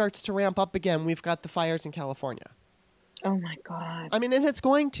bug starts to ramp up again, we've got the fires in California. Oh my God. I mean, and it's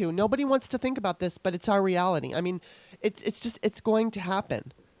going to. Nobody wants to think about this, but it's our reality. I mean, it's going to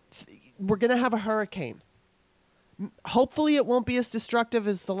happen. We're going to have a hurricane. Hopefully it won't be as destructive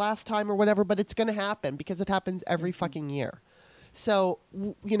as the last time or whatever, but it's going to happen because it happens every fucking year. So,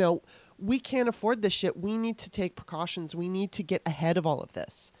 we can't afford this shit. We need to take precautions. We need to get ahead of all of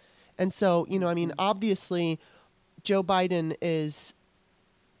this. And so, obviously Joe Biden is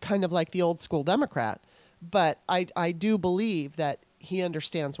kind of like the old school Democrat, but I do believe that he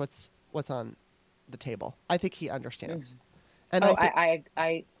understands what's on the table. I think he understands. And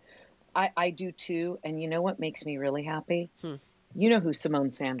I do too. And you know what makes me really happy? You know who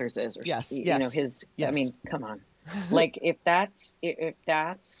Simone Sanders is, or yes. Yes. I mean, come on. Like if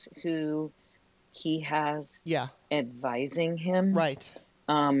that's who he has advising him, right?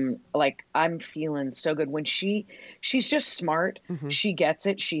 Like I'm feeling so good when she's just smart. She gets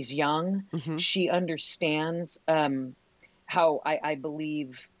it. She's young. She understands how I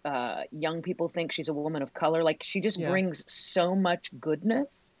believe young people think she's a woman of color. Like she just brings so much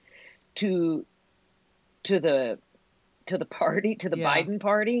goodness to the party, to the Biden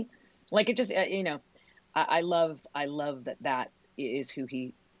party. Like it just, I love that is who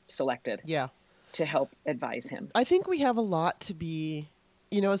he selected to help advise him. I think we have a lot to be,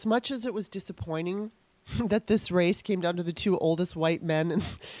 as much as it was disappointing that this race came down to the two oldest white men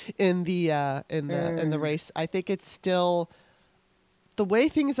in the race, I think it's still the way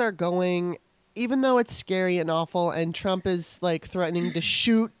things are going. Even though it's scary and awful, and Trump is like threatening to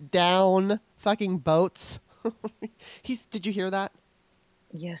shoot down fucking boats. Did you hear that?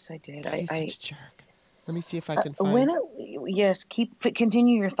 Yes, I did. He's such a jerk. Let me see if I can When find. yes,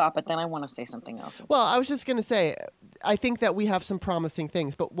 continue your thought, but then I want to say something else. Well, I was just going to say, I think that we have some promising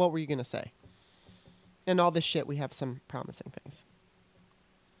things, but what were you going to say? And all this shit, we have some promising things.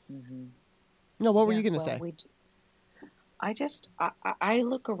 Mm-hmm. No, what were you going to say? I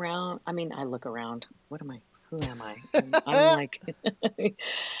look around. I mean, I look around. What am I? Who am I? I'm like,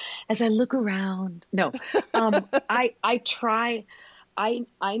 as I look around. No, I try.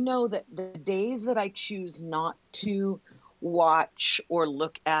 I know that the days that I choose not to watch or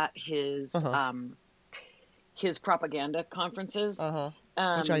look at Uh-huh. his propaganda conferences,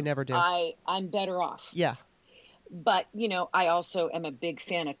 Which I never do. I'm better off. Yeah. But I also am a big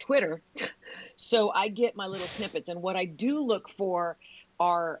fan of Twitter, so I get my little snippets. And what I do look for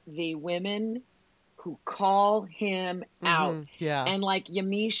are the women who call him out, Yeah. and like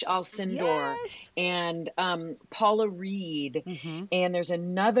Yamiche Alcindor, Yes. and Paula Reed, Mm-hmm. and there's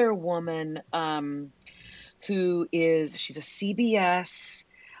another woman she's a CBS.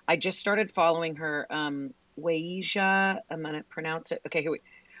 I just started following her, Weijia. I'm gonna pronounce it. Okay, here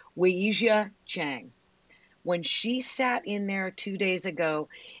Weijia Chang. When she sat in there 2 days ago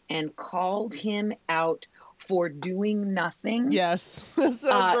and called him out for doing nothing. Yes. So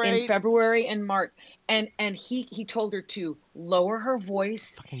great. In February and March. And he told her to lower her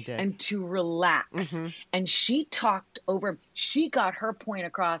voice and to relax. Mm-hmm. And she talked over him. She got her point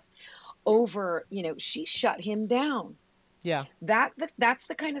across over, she shut him down. Yeah. That's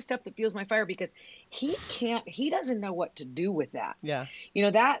the kind of stuff that fuels my fire, because he doesn't know what to do with that. Yeah.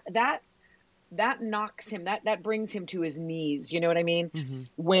 That knocks him, that brings him to his knees. You know what I mean? Mm-hmm.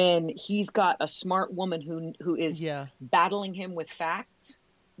 When he's got a smart woman who is battling him with facts,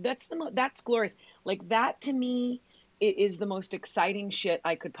 that's glorious. Like, that to me is the most exciting shit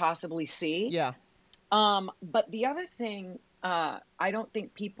I could possibly see. Yeah. But the other thing, I don't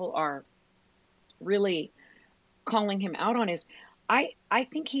think people are really calling him out on is, I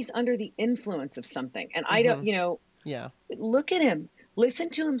think he's under the influence of something. And I don't, Yeah. Look at him,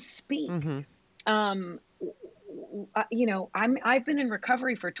 listen to him speak. Mm-hmm. I've been in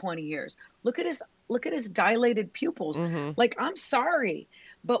recovery for 20 years. Look at his dilated pupils. Mm-hmm. Like, I'm sorry,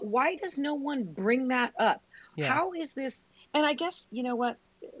 but why does no one bring that up? Yeah. How is this? And I guess, you know what?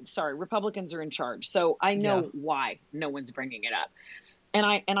 Sorry, Republicans are in charge, so I know why no one's bringing it up. And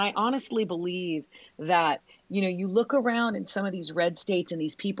I honestly believe that, you look around in some of these red states and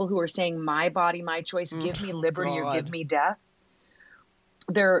these people who are saying, my body, my choice, give me liberty or give me death.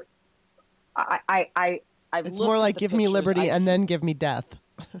 It's more like give me liberty and then give me death.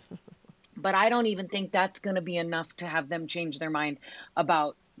 But I don't even think that's going to be enough to have them change their mind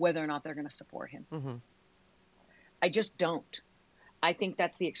about whether or not they're going to support him. Mm-hmm. I just don't. I think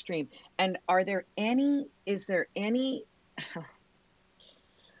that's the extreme. And is there any,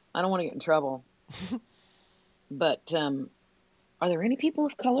 I don't want to get in trouble, but are there any people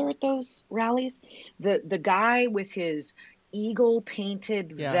of color at those rallies? The guy with his eagle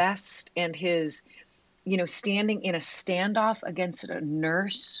painted vest and his, standing in a standoff against a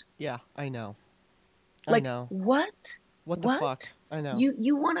nurse. Yeah, I know. Like, I know. What? What the fuck? I know.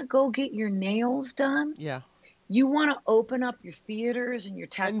 You want to go get your nails done? Yeah. You want to open up your theaters and your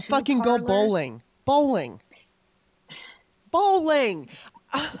tattoo and fucking parlors? Go bowling.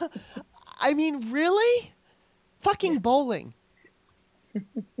 I mean, really? Fucking bowling.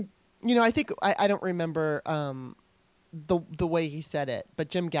 I think I don't remember the way he said it, but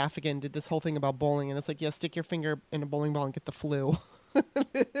Jim Gaffigan did this whole thing about bowling, and it's like, stick your finger in a bowling ball and get the flu.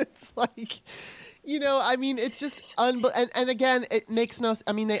 It's like, I mean, it's just and again, it makes no.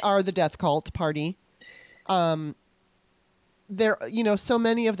 I mean, they are the death cult party. There, so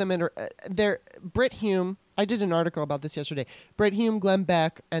many of them they're Brit Hume. I did an article about this yesterday. Brit Hume, Glenn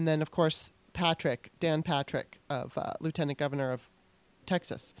Beck, and then of course Dan Patrick of Lieutenant Governor of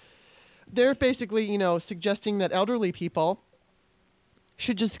Texas. They're basically, suggesting that elderly people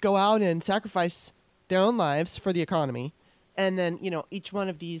should just go out and sacrifice their own lives for the economy. And then, each one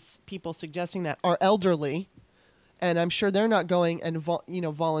of these people suggesting that are elderly. And I'm sure they're not going and,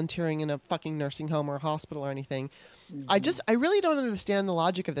 volunteering in a fucking nursing home or a hospital or anything. Mm-hmm. I really don't understand the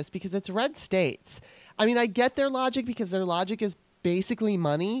logic of this, because it's red states. I mean, I get their logic, because their logic is basically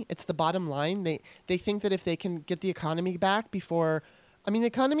money. It's the bottom line. They think that if they can get the economy back before... I mean, the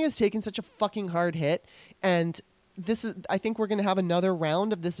economy has taken such a fucking hard hit, and I think we're going to have another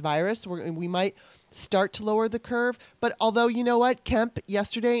round of this virus. We might start to lower the curve. But although, you know what,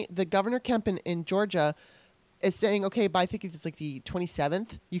 yesterday, the Governor Kemp in Georgia is saying, okay, but I think it's like the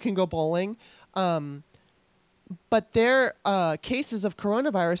 27th, you can go bowling. But their cases of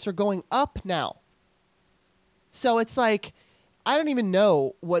coronavirus are going up now. So it's like, I don't even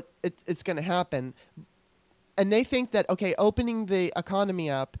know what it's going to happen. And they think that, okay, opening the economy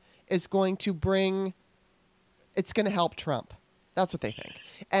up is going to it's going to help Trump. That's what they think.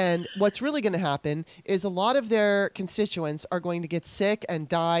 And what's really going to happen is a lot of their constituents are going to get sick and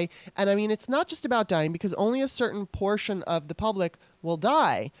die. And I mean, it's not just about dying, because only a certain portion of the public will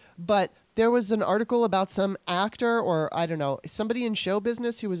die. But there was an article about some actor, or I don't know, somebody in show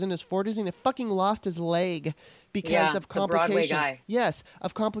business who was in his 40s and he fucking lost his leg because of complications. The Broadway guy. Yes,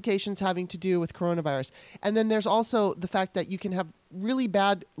 of complications having to do with coronavirus. And then there's also the fact that you can have really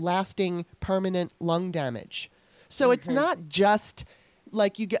bad, lasting, permanent lung damage. So it's not just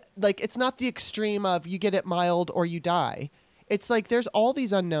like it's not the extreme of you get it mild or you die. It's like there's all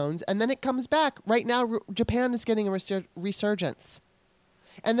these unknowns, and then it comes back. Right now, Japan is getting a resurgence.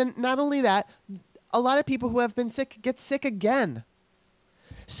 And then not only that, a lot of people who have been sick get sick again.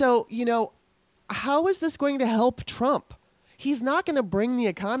 So, how is this going to help Trump? He's not going to bring the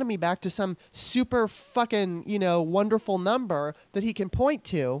economy back to some super fucking, wonderful number that he can point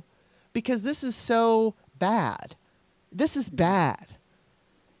to, because this is so bad. This is bad.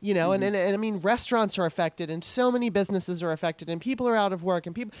 And I mean, restaurants are affected, and so many businesses are affected, and people are out of work,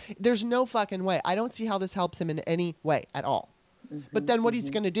 and there's no fucking way. I don't see how this helps him in any way at all. But then what he's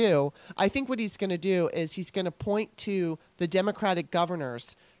going to do, I think what he's going to do is he's going to point to the Democratic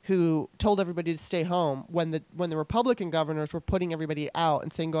governors who told everybody to stay home when the Republican governors were putting everybody out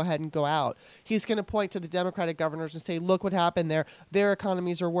and saying, go ahead and go out. He's going to point to the Democratic governors and say, look what happened there. Their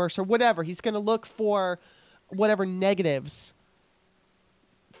economies are worse, or whatever. He's going to look for whatever negatives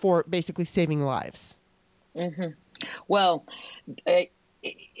for basically saving lives. Well,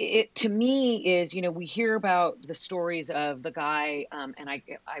 it to me is, we hear about the stories of the guy, and I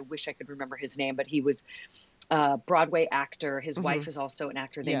wish I could remember his name, but he was a Broadway actor. His wife is also an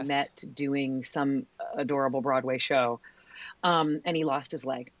actor. They met doing some adorable Broadway show, and he lost his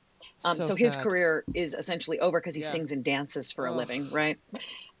leg. So his career is essentially over because he sings and dances for a living, right?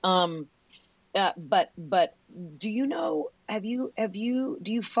 But do you know? Do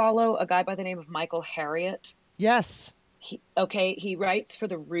you follow a guy by the name of Michael Harriot? Yes. He writes for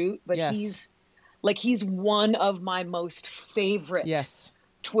The Root, but he's one of my most favorite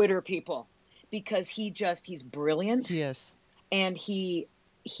Twitter people, because he's brilliant. He is. And he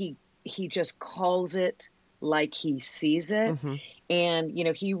just calls it like he sees it.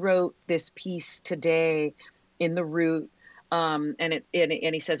 And he wrote this piece today in The Root. And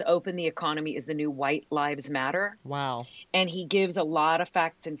he says, open the economy is the new white lives matter. Wow. And he gives a lot of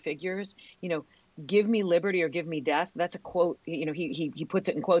facts and figures, give me liberty or give me death. That's a quote, he puts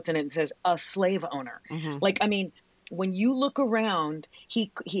it in quotes, and it says a slave owner. Like, I mean, when you look around,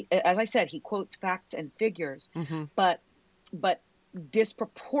 he, as I said, he quotes facts and figures, but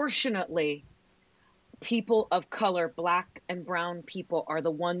disproportionately people of color, black and brown people, are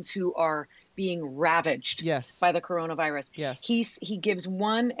the ones who are being ravaged by the coronavirus. He gives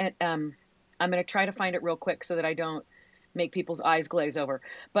one at, I'm going to try to find it real quick so that I don't make people's eyes glaze over.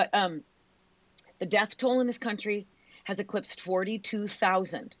 But the death toll in this country has eclipsed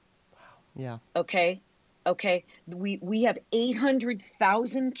 42,000. Wow. Yeah. Okay. We have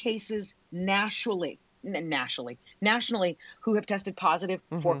 800,000 cases nationally who have tested positive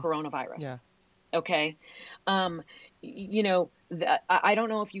for coronavirus. Yeah. Okay. I don't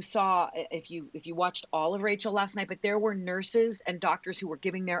know if you saw, if you watched all of Rachel last night, but there were nurses and doctors who were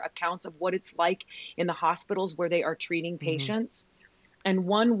giving their accounts of what it's like in the hospitals where they are treating patients. And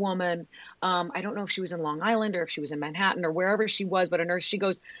one woman, I don't know if she was in Long Island or if she was in Manhattan or wherever she was, but a nurse, she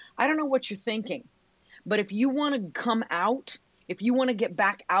goes, I don't know what you're thinking, but if you want to come out, if you want to get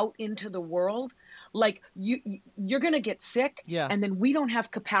back out into the world, like you're going to get sick, and then we don't have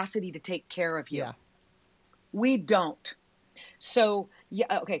capacity to take care of you. Yeah. We don't. So,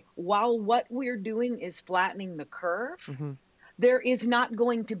 while what we're doing is flattening the curve, there is not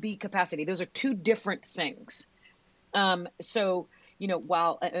going to be capacity. Those are two different things.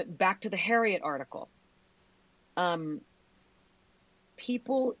 While back to the Harriet article,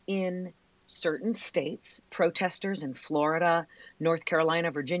 people in certain states, protesters in Florida, North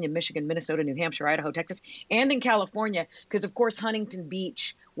Carolina, Virginia, Michigan, Minnesota, New Hampshire, Idaho, Texas, and in California, because of course Huntington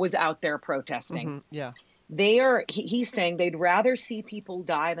Beach was out there protesting. He's saying they'd rather see people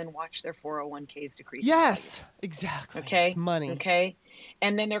die than watch their 401ks decrease. Yes, exactly. Okay. It's money. Okay.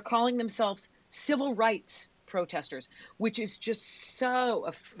 And then they're calling themselves civil rights protesters, which is just so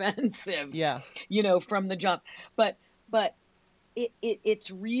offensive. Yeah. From the jump. But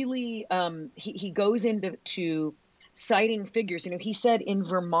it's really he goes into citing figures. He said in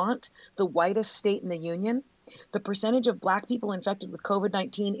Vermont, the whitest state in the union, the percentage of black people infected with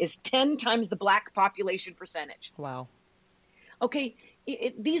COVID-19 is 10 times the black population percentage. Wow. Okay,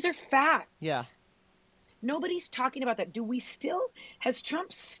 these are facts. Yeah. Nobody's talking about that. Has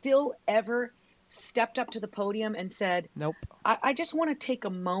Trump still ever stepped up to the podium and said, Nope. I just want to take a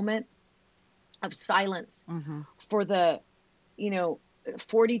moment of silence Mm-hmm. for the,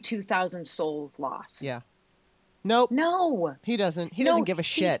 42,000 souls lost? Yeah. Nope. No, He doesn't. He doesn't no, give a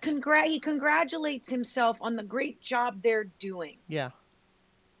shit. he congratulates himself on the great job they're doing. Yeah.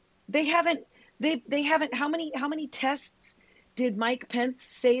 They haven't, how many tests did Mike Pence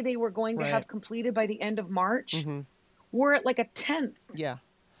say they were going to Right. have completed by the end of March? Mm-hmm. We're at like a 10th. Yeah.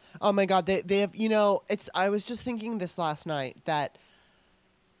 Oh my God. They have, I was just thinking this last night that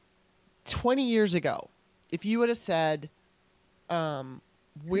 20 years ago, if you would have said,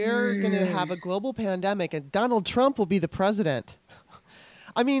 we're going to have a global pandemic and Donald Trump will be the president.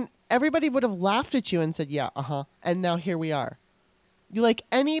 I mean, everybody would have laughed at you and said, yeah, uh-huh. And now here we are. You like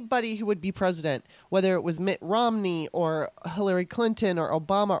anybody who would be president, whether it was Mitt Romney or Hillary Clinton or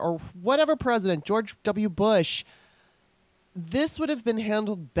Obama or whatever president, George W. Bush, this would have been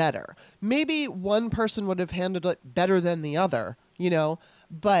handled better. Maybe one person would have handled it better than the other,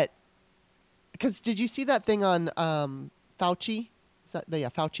 but because did you see that thing on Fauci?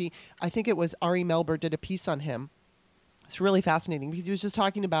 Fauci. I think it was Ari Melber did a piece on him. It's really fascinating because he was just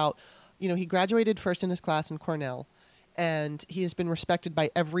talking about, he graduated first in his class in Cornell, and he has been respected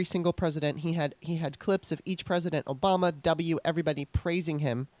by every single president. He had clips of each president, Obama, W, everybody praising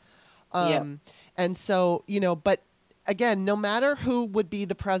him. And so, but again, no matter who would be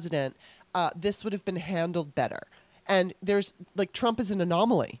the president, this would have been handled better. And there's Trump is an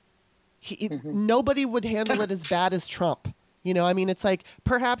anomaly. Nobody would handle it as bad as Trump. It's like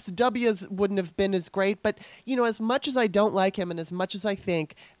perhaps W's wouldn't have been as great, but as much as I don't like him and as much as I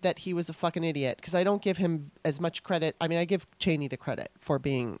think that he was a fucking idiot, because I don't give him as much credit. I mean, I give Cheney the credit for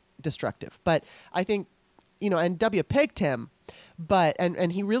being destructive, but I think, and W picked him, but,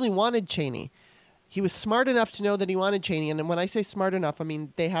 and he really wanted Cheney. He was smart enough to know that he wanted Cheney. And when I say smart enough, I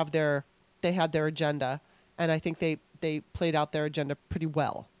mean, they had their agenda, and I think they played out their agenda pretty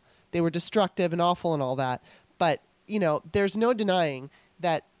well. They were destructive and awful and all that, but there's no denying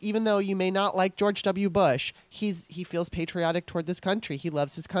that even though you may not like George W. Bush, he feels patriotic toward this country. He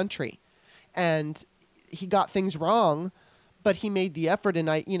loves his country, and he got things wrong, but he made the effort. And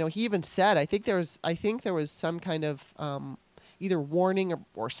he even said, I think there was some kind of either warning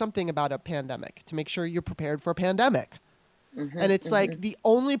or something about a pandemic to make sure you're prepared for a pandemic. Mm-hmm, and it's like the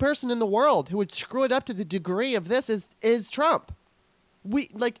only person in the world who would screw it up to the degree of this is Trump.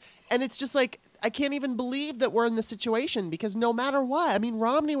 And it's just like, I can't even believe that we're in this situation because no matter what, I mean,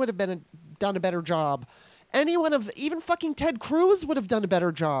 Romney would have done a better job. Even fucking Ted Cruz would have done a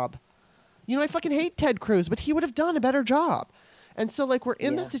better job. I fucking hate Ted Cruz, but he would have done a better job. And so we're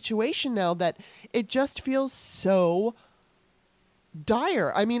in the situation now that it just feels so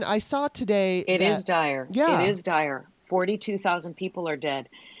dire. I mean, I saw today. It is dire. Yeah. It is dire. 42,000 people are dead.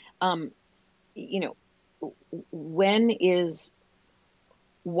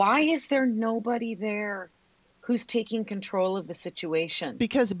 Why is there nobody there who's taking control of the situation?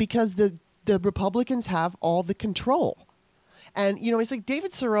 Because the Republicans have all the control. And, it's like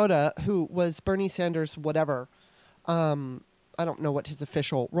David Sirota, who was Bernie Sanders, whatever. I don't know what his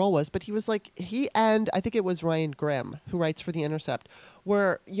official role was, but he was and I think it was Ryan Grimm, who writes for The Intercept,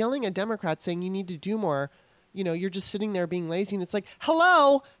 were yelling at Democrats saying you need to do more. You're just sitting there being lazy. And it's like,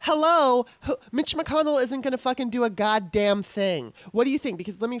 hello, Mitch McConnell isn't going to fucking do a goddamn thing. What do you think?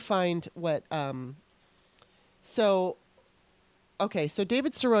 Because let me find what, so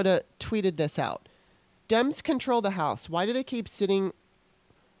David Sirota tweeted this out. Dems control the House. Why do they keep sitting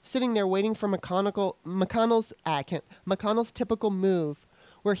there waiting for McConnell's typical move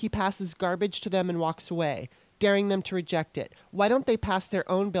where he passes garbage to them and walks away, daring them to reject it? Why don't they pass their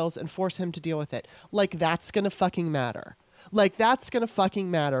own bills and force him to deal with it? That's going to fucking matter. That's going to fucking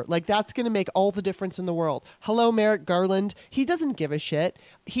matter. That's going to make all the difference in the world. Hello, Merrick Garland. He doesn't give a shit.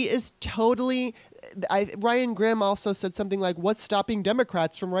 He is totally... Ryan Grimm also said something like, what's stopping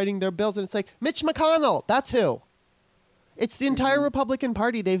Democrats from writing their bills? And it's like, Mitch McConnell. That's who. It's the entire Republican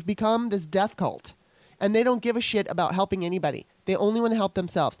Party. They've become this death cult. And they don't give a shit about helping anybody. They only want to help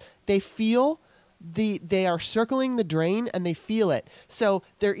themselves. They feel... They are circling the drain and they feel it. So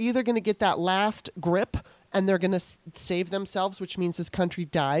they're either going to get that last grip and they're going to save themselves, which means this country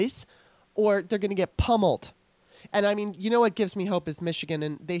dies, or they're going to get pummeled. And I mean, what gives me hope is Michigan.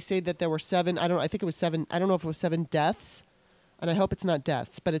 And they say that there were 7, I don't know if it was 7 deaths, and I hope it's not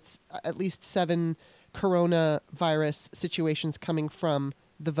deaths, but it's at least 7 coronavirus situations coming from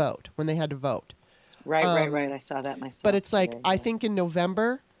the vote, when they had to vote. Right. I saw that myself. But it's like, I think in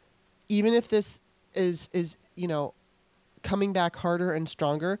November, even if this is coming back harder and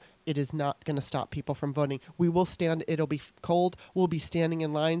stronger, it is not going to stop people from voting. We will stand. It'll be cold. We'll be standing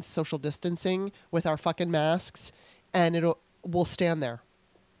in lines, social distancing with our fucking masks, and we'll stand there.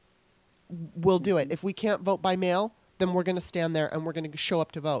 We'll do it. If we can't vote by mail, then we're going to stand there and we're going to show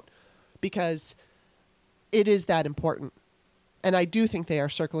up to vote, because it is that important. And I do think they are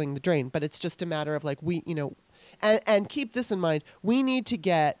circling the drain, but it's just a matter of like, and keep this in mind. We need to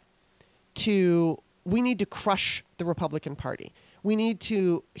crush the Republican Party. We need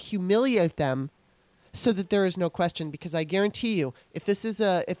to humiliate them so that there is no question, because I guarantee you, if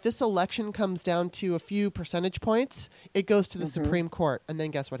this election comes down to a few percentage points, it goes to the Supreme Court, and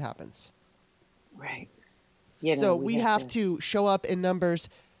then guess what happens? Right. So we have to show up in numbers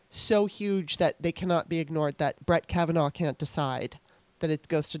so huge that they cannot be ignored, that Brett Kavanaugh can't decide that it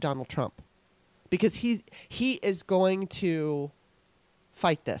goes to Donald Trump, because he is going to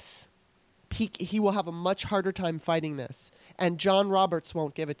fight this. He will have a much harder time fighting this, and John Roberts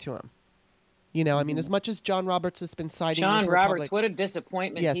won't give it to him. I mean, as much as John Roberts has been siding with the Republic, what a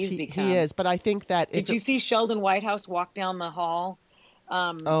disappointment he's become. He is. But I think that did you see Sheldon Whitehouse walk down the hall?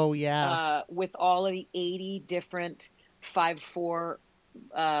 Oh yeah, with all of the 80 different 5-4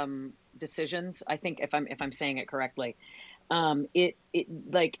 decisions. I think if I'm saying it correctly, it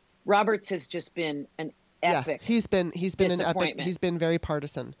like Roberts has just been an epic. He's been an epic. He's been very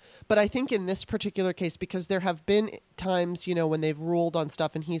partisan. But I think in this particular case, because there have been times, when they've ruled on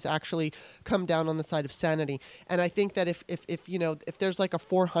stuff and he's actually come down on the side of sanity. And I think that if there's like a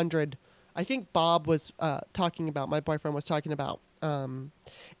 400, I think Bob was talking about, my boyfriend was talking about,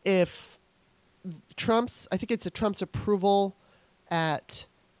 if Trump's approval at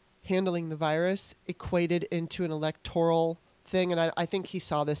handling the virus equated into an electoral thing, and I think he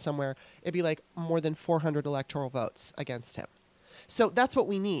saw this somewhere, it'd be like more than 400 electoral votes against him. So that's what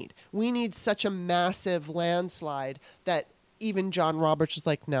we need. We need such a massive landslide that even John Roberts is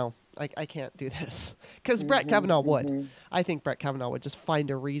like, no, I can't do this. Because Brett Kavanaugh would. I think Brett Kavanaugh would just find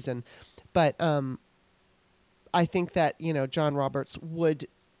a reason. But I think that, John Roberts would,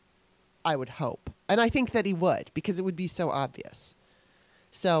 I would hope. And I think that he would, because it would be so obvious.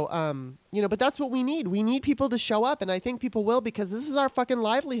 So, but that's what we need. We need people to show up, and I think people will, because this is our fucking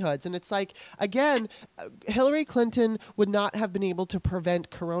livelihoods. And it's like, again, Hillary Clinton would not have been able to prevent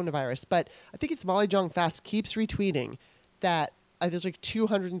coronavirus, but I think it's Molly Jong Fast keeps retweeting that there's like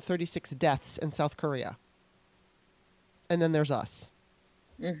 236 deaths in South Korea. And then there's us.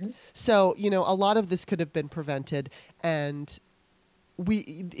 Mm-hmm. So, a lot of this could have been prevented, and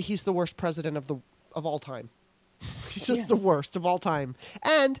he's the worst president of all time. He's just the worst of all time.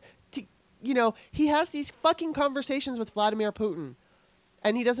 And, he has these fucking conversations with Vladimir Putin.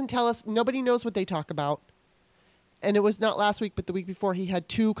 And he doesn't tell us. Nobody knows what they talk about. And it was not last week, but the week before, he had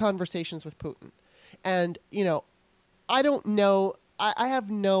 2 conversations with Putin. And, I don't know. I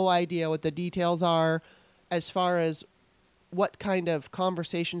have no idea what the details are as far as what kind of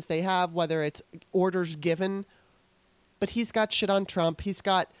conversations they have, whether it's orders given. But he's got shit on Trump.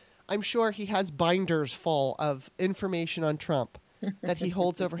 I'm sure he has binders full of information on Trump that he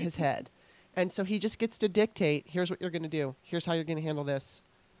holds over his head. And so he just gets to dictate, here's what you're going to do. Here's how you're going to handle this.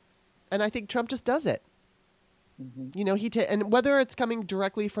 And I think Trump just does it. Mm-hmm. And whether it's coming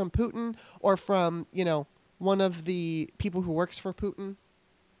directly from Putin or from, one of the people who works for Putin,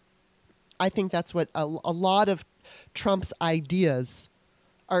 I think that's what a lot of Trump's ideas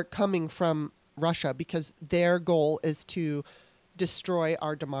are coming from Russia, because their goal is to destroy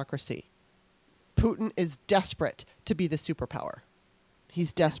our democracy. Putin is desperate to be the superpower.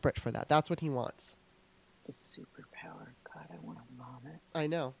 He's desperate for that. That's what he wants. The superpower. God, I want to vomit. I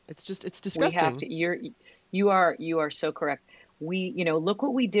know. It's disgusting. We have to. You are so correct. Look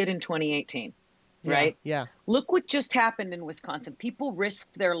what we did in 2018, right? Yeah. Look what just happened in Wisconsin. People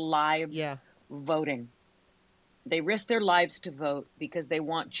risked their lives voting. They risked their lives to vote because they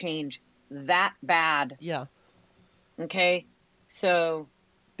want change that bad. Yeah. Okay. So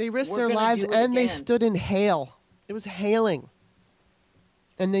they risked their lives, and they stood in hail. It was hailing,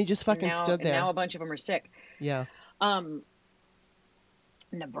 and they just fucking stood there. And now a bunch of them are sick. Yeah.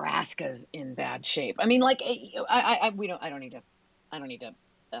 Nebraska's in bad shape. I mean, like, I don't need to,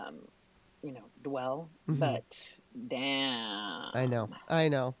 dwell. Mm-hmm. But damn. I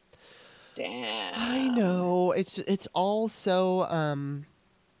know. Damn. I know. It's all so.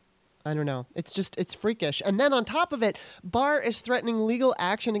 I don't know. It's freakish. And then on top of it, Barr is threatening legal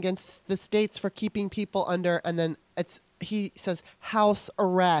action against the states for keeping people under, and then he says house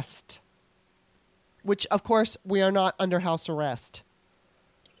arrest, which of course we are not under house arrest.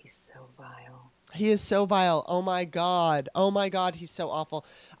 He's so vile. He is so vile. Oh my God. He's so awful.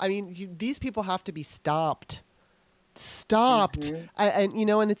 I mean, these people have to be stopped. stopped. And you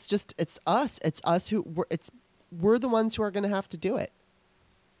know, and it's us who we're the ones who are going to have to do it.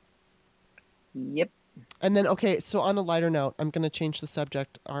 Yep. And then, okay, so on a lighter note, I'm going to change the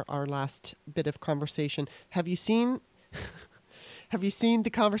subject, our last bit of conversation. Have you seen the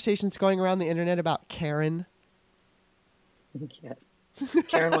conversations going around the internet about Karen? Yes.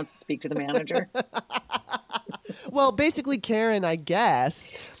 Karen wants to speak to the manager. Well, basically, Karen, I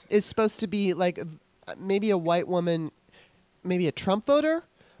guess, is supposed to be like maybe a white woman, maybe a Trump voter,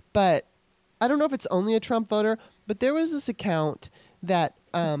 but I don't know if it's only a Trump voter. But there was this account that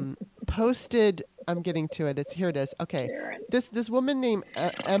posted. I'm getting to it. Here it is. Okay, Karen. this woman named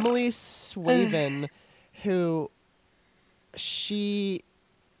Emily Swaven, who she's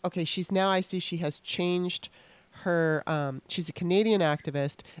now, I see she has changed her, she's a Canadian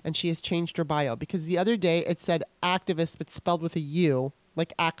activist, and she has changed her bio, because the other day it said activist but spelled with a U,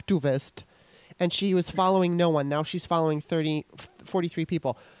 like activist, and she was following no one. Now she's following 43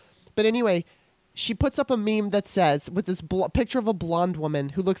 people. But anyway, she puts up a meme that says, with this picture of a blonde woman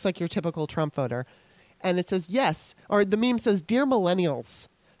who looks like your typical Trump voter, and it says, yes, or the meme says, "Dear millennials,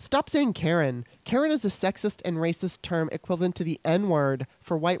 stop saying Karen. Karen is a sexist and racist term equivalent to the N-word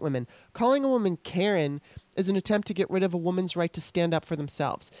for white women. Calling a woman Karen is an attempt to get rid of a woman's right to stand up for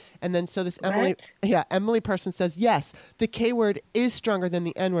themselves." And then so this Emily person says, yes, the K word is stronger than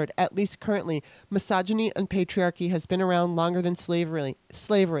the N-word, at least currently. Misogyny and patriarchy has been around longer than slavery.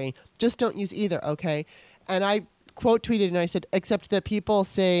 Just don't use either, okay? And I quote tweeted and I said, except that people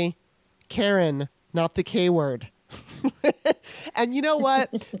say Karen, not the K word. And you know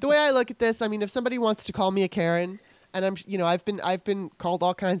what? The way I look at this, I mean, if somebody wants to call me a Karen, and I've been called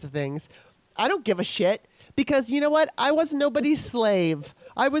all kinds of things, I don't give a shit, because you know what? I was nobody's slave.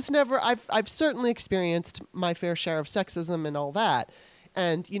 I've certainly experienced my fair share of sexism and all that.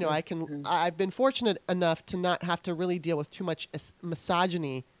 And, you know, I've been fortunate enough to not have to really deal with too much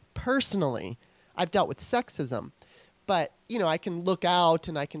misogyny personally. I've dealt with sexism, but, you know, I can look out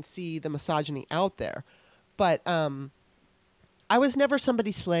and I can see the misogyny out there. But I was never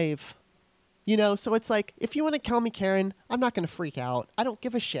somebody's slave, you know? So it's like, if you want to call me Karen, I'm not going to freak out. I don't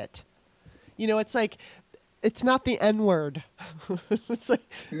give a shit. You know, it's like, it's not the N word. It's like,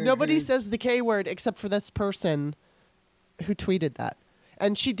 nobody says the K word except for this person who tweeted that.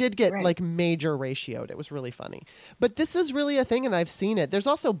 And she did get like major ratioed. It was really funny. But this is really a thing, and I've seen it. There's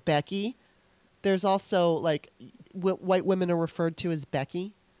also Becky. There's also like white women are referred to as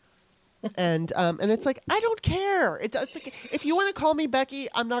Becky. And it's like, I don't care. It's like, if you want to call me Becky,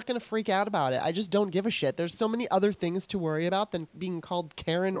 I'm not going to freak out about it. I just don't give a shit. There's so many other things to worry about than being called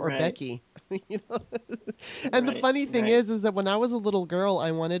Karen or Becky. You know? And the funny thing is that when I was a little girl, I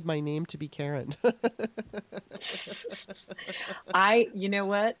wanted my name to be Karen. You know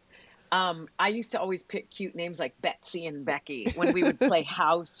what? I used to always pick cute names like Betsy and Becky when we would play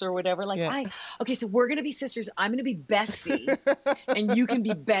house or whatever. Like, okay, so we're going to be sisters. I'm going to be Bessie and you can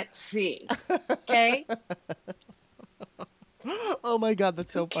be Betsy. Okay? Oh my God,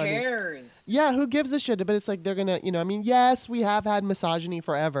 that's so funny. Who cares? Yeah, who gives a shit? But it's like, they're going to, you know, I mean, yes, we have had misogyny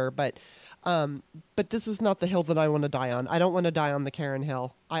forever, but this is not the hill that I want to die on. I don't want to die on the Karen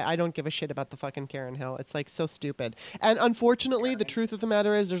Hill. I don't give a shit about the fucking Karen Hill. It's like so stupid. And unfortunately, the truth of the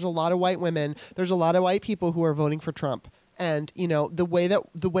matter is there's a lot of white women. There's a lot of white people who are voting for Trump. And, you know, the way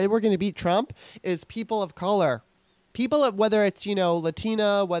we're going to beat Trump is people of color. People, whether it's, you know,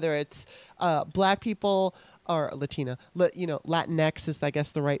 Latina, whether it's black people or Latina, you know, Latinx is, I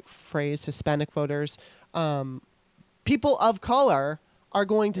guess, the right phrase, Hispanic voters. People of color are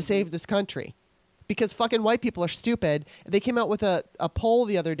going to save this country, because fucking white people are stupid. They came out with a poll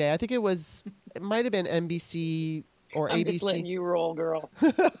the other day. I think it might have been NBC or ABC. I'm just letting you roll, girl.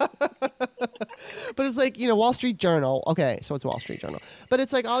 But it's like, you know, Wall Street Journal. Okay, so it's Wall Street Journal. But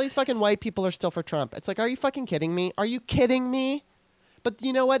it's like all these fucking white people are still for Trump. It's like, are you fucking kidding me? Are you kidding me? But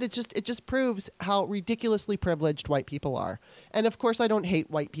you know what? It just proves how ridiculously privileged white people are. And of course, I don't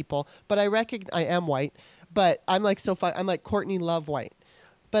hate white people, but I am white. But I'm like I'm like Courtney Love white.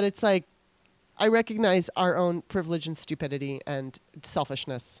 But it's like, I recognize our own privilege and stupidity and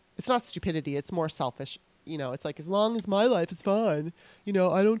selfishness. It's not stupidity. It's more selfish. You know, it's like, as long as my life is fine, you know,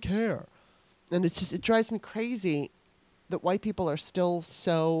 I don't care. And it drives me crazy that white people are still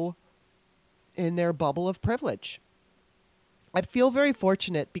so in their bubble of privilege. I feel very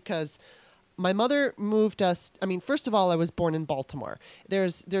fortunate because my mother moved us. I mean, first of all, I was born in Baltimore.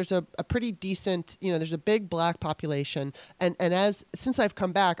 There's a pretty decent, you know, there's a big black population. And since I've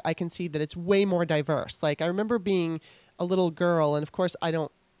come back, I can see that it's way more diverse. Like, I remember being a little girl, and of course I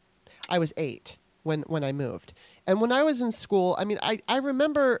was 8 when I moved. And when I was in school, I mean, I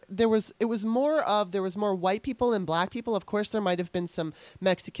remember there was more white people than black people. Of course, there might have been some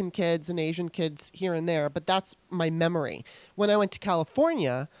Mexican kids and Asian kids here and there, but that's my memory. When I went to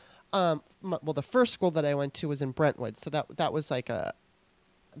California, well, the first school that I went to was in Brentwood, so that was like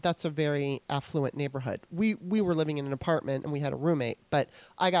that's a very affluent neighborhood. We were living in an apartment and we had a roommate, but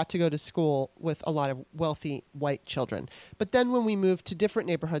I got to go to school with a lot of wealthy white children. But then when we moved to different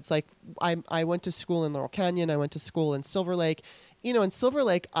neighborhoods, like I went to school in Laurel Canyon, I went to school in Silver Lake. You know, in Silver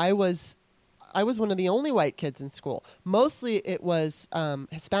Lake, I was one of the only white kids in school. Mostly it was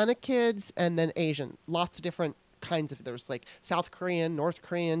Hispanic kids and then Asian. Lots of different kinds of. There was like South Korean, North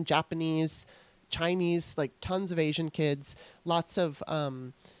Korean, Japanese, Chinese, like tons of Asian kids, lots of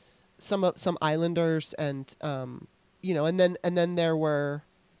some islanders, and you know, and then there were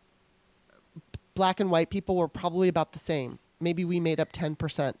black and white people were probably about the same. Maybe we made up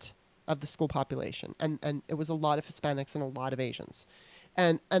 10% of the school population, and it was a lot of Hispanics and a lot of Asians,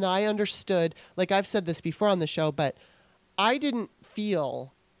 and I understood, like I've said this before on the show, but I didn't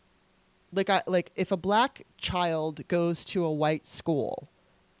feel like if a black child goes to a white school,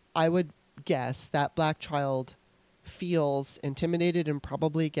 I would guess that black child feels intimidated and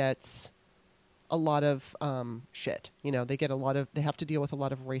probably gets a lot of shit. You know, they have to deal with a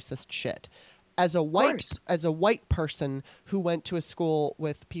lot of racist shit. As a white person who went to a school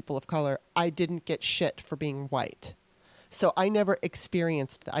with people of color, I didn't get shit for being white. So I never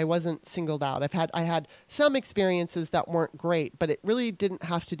experienced that. I wasn't singled out. I had some experiences that weren't great, but it really didn't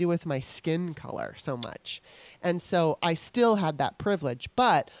have to do with my skin color so much. And so I still had that privilege,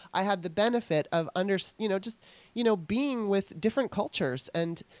 but I had the benefit of being with different cultures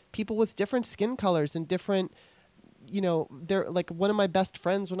and people with different skin colors and different, they're like one of my best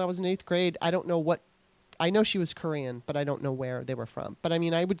friends when I was in 8th grade. I know she was Korean, but I don't know where they were from. But I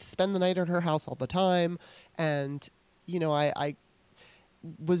mean, I would spend the night at her house all the time, and I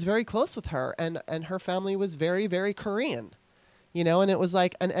was very close with her, and her family was very, very Korean, and it was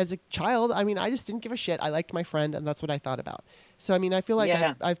like, and as a child, I mean, I just didn't give a shit. I liked my friend, and that's what I thought about. So, I mean, I feel like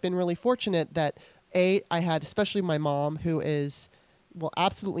I've been really fortunate that I had, especially my mom, who is, will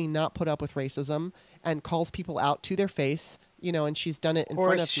absolutely not put up with racism and calls people out to their face, and she's done it in front of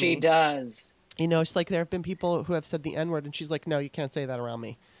me. Of course she does. She's like, there have been people who have said the N-word, and she's like, no, you can't say that around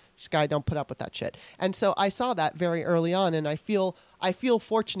me. This guy don't put up with that shit. And so I saw that very early on, and I feel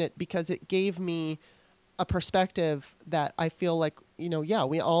fortunate because it gave me a perspective that I feel like,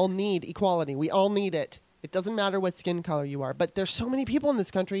 we all need equality. We all need it. It doesn't matter what skin color you are. But there's so many people in this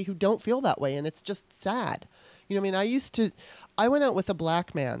country who don't feel that way, and it's just sad. I mean, I went out with a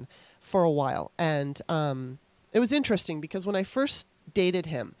black man for a while, and it was interesting because when I first dated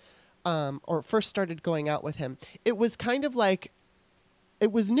him, or first started going out with him, it was kind of like,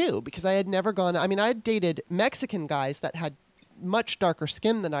 it was new because I had never gone. I mean, I had dated Mexican guys that had much darker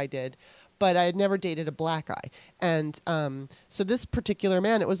skin than I did, but I had never dated a black guy. And so this particular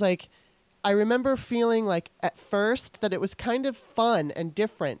man, it was like, I remember feeling like at first that it was kind of fun and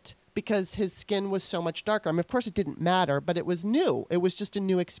different because his skin was so much darker. I mean, of course it didn't matter, but it was new. It was just a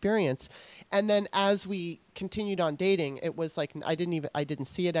new experience. And then as we continued on dating, it was like, I didn't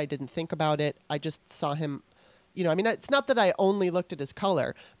see it. I didn't think about it. I just saw him. I mean, it's not that I only looked at his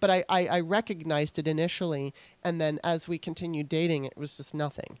color, but I recognized it initially. And then as we continued dating, it was just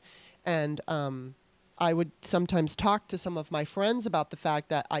nothing. And I would sometimes talk to some of my friends about the fact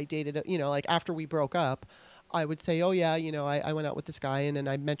that I dated, like after we broke up, I would say, oh, yeah, I went out with this guy, and then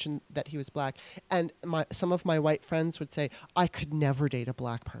I mentioned that he was black. And some of my white friends would say, I could never date a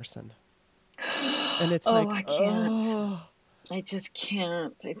black person. And it's like, I can't. I just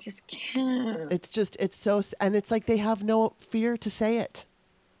can't. It's so, and it's like they have no fear to say it.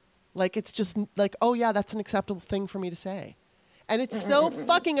 Like, it's just like, oh yeah, that's an acceptable thing for me to say. And it's so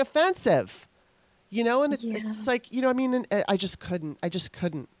fucking offensive, and it's just like, I mean, and I just couldn't.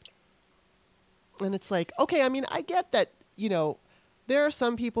 And it's like, okay, I mean, I get that, there are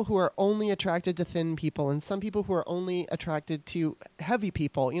some people who are only attracted to thin people and some people who are only attracted to heavy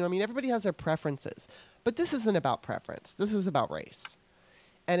people. I mean, everybody has their preferences. But this isn't about preference. This is about race.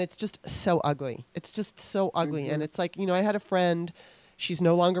 And it's just so ugly. It's just so ugly. Mm-hmm. And it's like, I had a friend. She's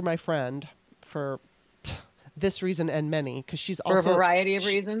no longer my friend for this reason and many. Because she's also... For a variety of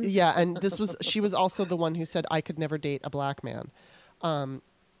reasons? Yeah, and she was also the one who said I could never date a black man.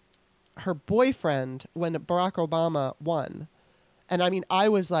 Her boyfriend, when Barack Obama won... And I mean, I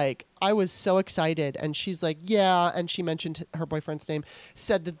was so excited. And she's like, yeah. And she mentioned her boyfriend's name,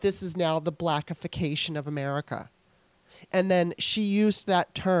 said that this is now the blackification of America. And then she used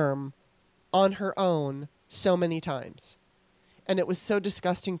that term on her own so many times. And it was so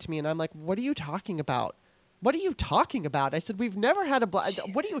disgusting to me. And I'm like, what are you talking about? what are you talking about? I said, we've never had a black.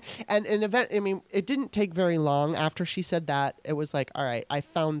 What do you? And an event. I mean, it didn't take very long after she said that. It was like, all right, I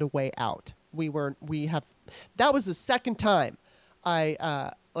found a way out. We have. That was the second time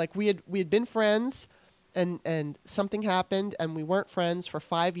we had been friends, and something happened, and we weren't friends for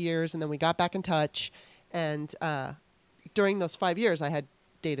 5 years, and then we got back in touch, and during those 5 years, I had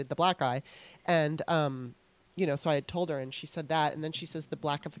dated the black guy, and so I had told her, and she said that, and then she says the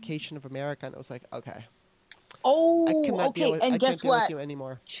blackification of America, and it was like, okay. Oh, I cannot okay. deal with, And I guess can't deal what? with you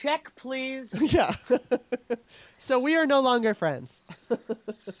anymore. Check, please. Yeah. So we are no longer friends.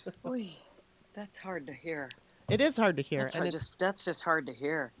 Oy, that's hard to hear. It is hard to hear. That's just hard to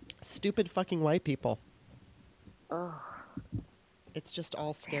hear. Stupid fucking white people. Oh. It's just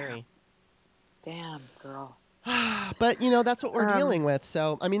all scary. Damn, girl. But that's what we're dealing with.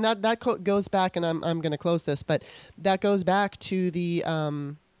 So I mean that goes back, and I'm going to close this, but that goes back to the.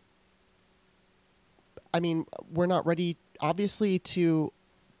 I mean, we're not ready, obviously, to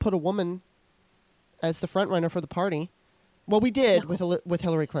put a woman as the front runner for the party. Well, we did with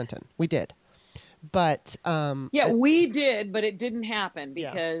Hillary Clinton. We did, but we did, but it didn't happen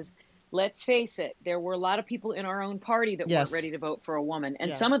because. Yeah. Let's face it, there were a lot of people in our own party that weren't ready to vote for a woman.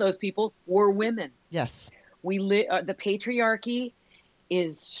 And some of those people were women. Yes. The patriarchy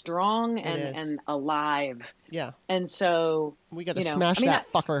is strong and alive. Yeah. And so we got to smash that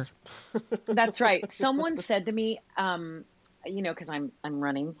fucker. That's right. Someone said to me, because I'm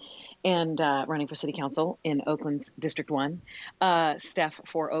running and running for city council in Oakland's District 1,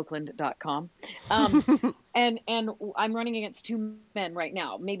 Steph4Oakland.com. And I'm running against two men right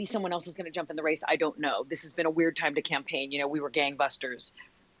now. Maybe someone else is going to jump in the race. I don't know. This has been a weird time to campaign. We were gangbusters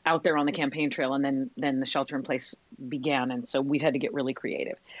out there on the campaign trail, and then the shelter in place began. And so we've had to get really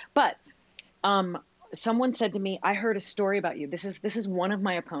creative. But someone said to me, I heard a story about you. This is one of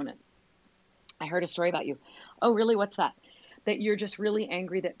my opponents. I heard a story about you. Oh, really? What's that? That you're just really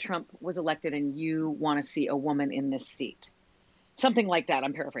angry that Trump was elected and you want to see a woman in this seat. Something like that.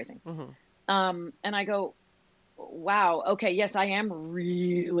 I'm paraphrasing. Mm-hmm. And I go, wow, okay, yes, I am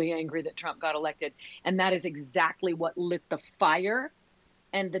really angry that Trump got elected. And that is exactly what lit the fire.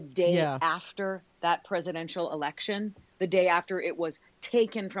 And the day after that presidential election, the day after it was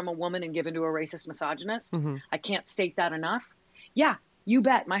taken from a woman and given to a racist misogynist, I can't state that enough. Yeah. You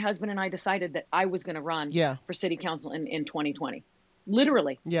bet. My husband and I decided that I was going to run for city council in 2020.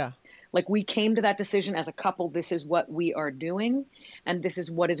 Literally. Yeah. Like we came to that decision as a couple. This is what we are doing. And this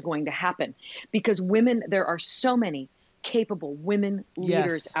is what is going to happen. Because women, there are so many capable women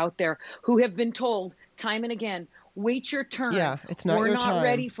leaders out there who have been told time and again, wait your turn. Yeah, it's not your time. We're not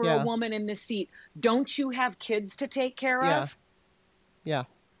ready for a woman in this seat. Don't you have kids to take care of? Yeah.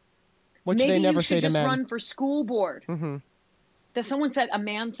 Which maybe they never say to men. Maybe you should just run for school board. Mm-hmm. A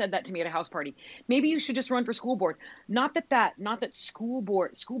man said that to me at a house party. Maybe you should just run for school board. Not that school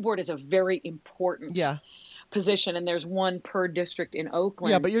board is a very important position, and there's one per district in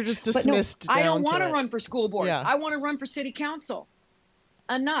Oakland. Yeah, but you're just dismissed. No, I don't want to run for school board. Yeah. I want to run for city council.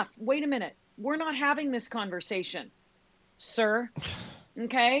 Enough. Wait a minute. We're not having this conversation, sir.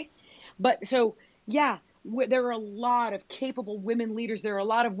 Okay? But so, there are a lot of capable women leaders. There are a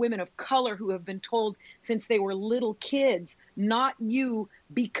lot of women of color who have been told since they were little kids, not you,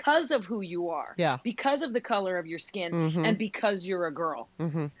 because of who you are, because of the color of your skin, and because you're a girl.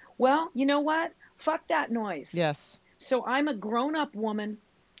 Mm-hmm. Well, you know what? Fuck that noise. Yes. So I'm a grown-up woman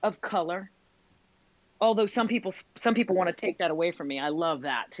of color. Although some people want to take that away from me. I love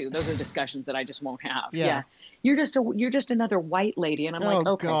that too. Those are discussions that I just won't have. Yeah. You're just another white lady, and I'm like,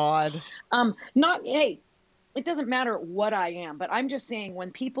 okay. Oh God. It doesn't matter what I am, but I'm just saying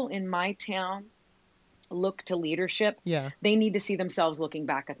when people in my town look to leadership, they need to see themselves looking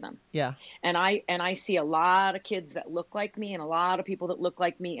back at them. Yeah. And I see a lot of kids that look like me and a lot of people that look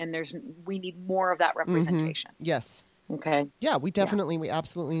like me, and we need more of that representation. Mm-hmm. Yes. Okay. Yeah, we absolutely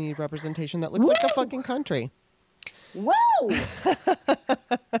need representation that looks like the fucking country. Whoa!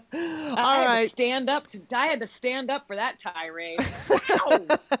 I had to stand up for that tirade. Wow!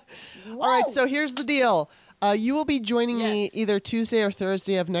 All right, so here's the deal. You will be joining me either Tuesday or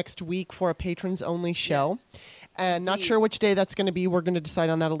Thursday of next week for a patrons only show. Yes. And not sure which day that's going to be. We're going to decide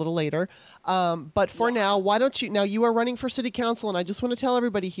on that a little later. But for now, why don't you... Now, you are running for city council, and I just want to tell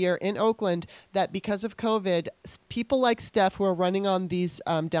everybody here in Oakland that because of COVID, people like Steph who are running on these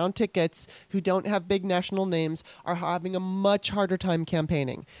down tickets who don't have big national names are having a much harder time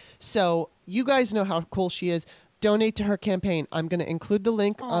campaigning. So you guys know how cool she is. Donate to her campaign. I'm going to include the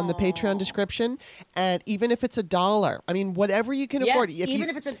link on the Patreon description. And even if it's $1, I mean, whatever you can afford. If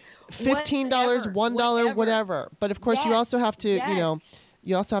it's $15, $1, whatever. But of course, you also have to,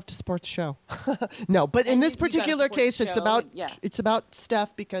 you also have to support the show. No, but in And this you gotta particular support the case, it's show, about and- yeah. it's about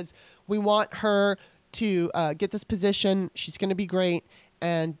Steph because we want her to get this position. She's going to be great,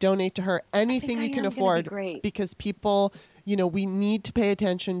 and donate to her anything I you can am gonna be afford great. because people, we need to pay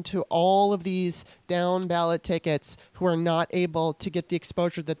attention to all of these down ballot tickets who are not able to get the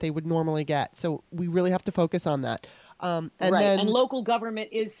exposure that they would normally get. So we really have to focus on that. And right. then And local government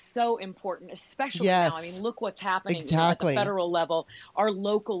is so important, especially now. I Yes. mean, look what's happening at Exactly. the federal level. Our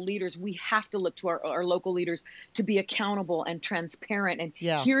local leaders, we have to look to our local leaders to be accountable and transparent. And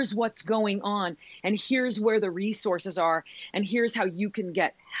Yeah. here's what's going on. And here's where the resources are. And here's how you can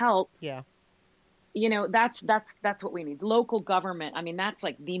get help. yeah. That's what we need. Local government. I mean, that's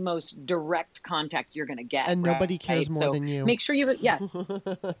like the most direct contact you're going to get. And nobody cares right? more So than you. Make sure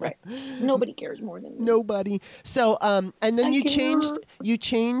right. Nobody cares more than you. Nobody. So and then I you care.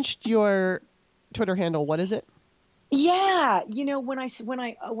 changed your Twitter handle. What is it? Yeah, when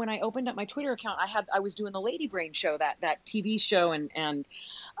I opened up my Twitter account, I was doing the Lady Brain show, that TV show and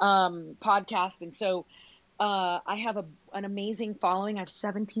podcast, and so I have an amazing following. I have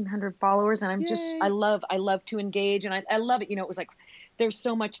 1,700 followers, and Yay. I love to engage, and I love it. It was like there's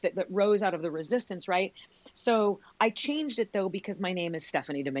so much that rose out of the resistance, right? So I changed it though because my name is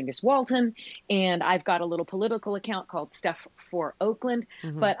Stephanie Dominguez Walton, and I've got a little political account called Steph for Oakland.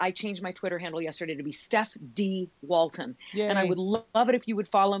 Mm-hmm. But I changed my Twitter handle yesterday to be Steph D Walton, and I Yay. would love it if you would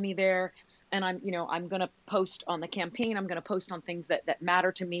follow me there. And I'm going to post on the campaign. I'm going to post on things that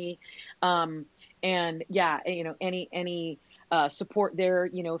matter to me. And yeah, any support there,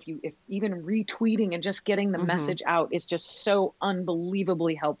 if even retweeting and just getting the Mm-hmm. message out is just so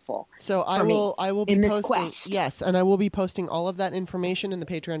unbelievably helpful. So I for me will be in this posting quest. yes, and I will be posting all of that information in the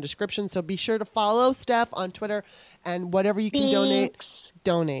Patreon description. So be sure to follow Steph on Twitter, and whatever you can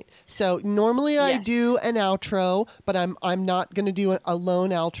donate. So normally I Yes. do an outro, but I'm not going to do a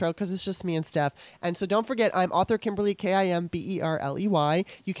lone outro because it's just me and Steph. And so don't forget, I'm author Kimberly Kimberley.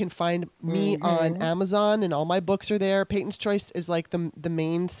 You can find me on Amazon, and all my books are there. Peyton's Choice is like the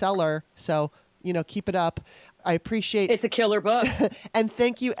main seller, so keep it up. I appreciate It's a killer book. and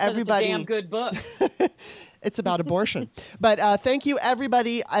thank you 'Cause everybody. It's a damn good book. It's about abortion. But thank you,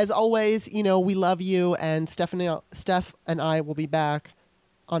 everybody. As always, we love you. And Steph and I will be back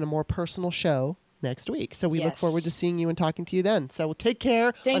on a more personal show next week. So we look Yes. forward to seeing you and talking to you then. So take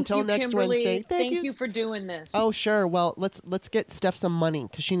care Thank until you, next Kimberly. Wednesday. Thank you for doing this. Oh, sure. Well, let's get Steph some money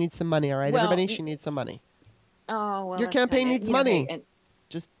because she needs some money. All right, Well, everybody? She needs some money. Oh, well, Your that's campaign kinda- needs money. hey, and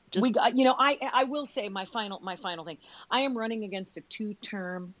Just we got, I will say my final thing. I am running against a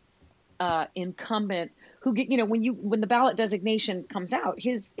 2-term incumbent who when the ballot designation comes out,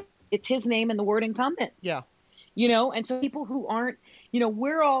 it's his name and the word incumbent. yeah. And so people who aren't,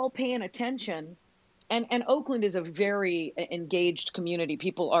 we're all paying attention, and Oakland is a very engaged community.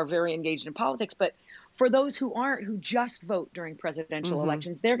 People are very engaged in politics, but for those who aren't, who just vote during presidential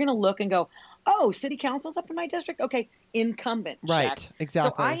elections, they're going to look and go, oh, city council's up in my district. Okay. Incumbent. Right. Check.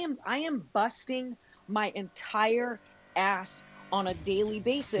 Exactly. So I am busting my entire ass on a daily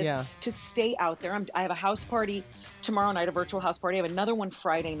basis Yeah. to stay out there. I have a house party tomorrow night, a virtual house party. I have another one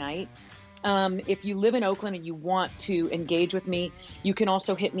Friday night. If you live in Oakland and you want to engage with me, you can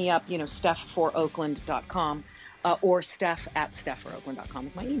also hit me up, stephforoakland.com, or steph@stephforoakland.com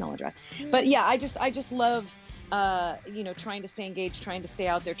is my email address. But yeah, I just love, trying to stay engaged, trying to stay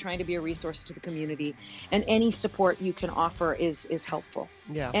out there, trying to be a resource to the community, and any support you can offer is helpful.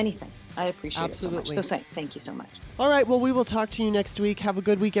 Yeah. Anything. I appreciate Absolutely. it so much. So thank you so much. All right. Well, we will talk to you next week. Have a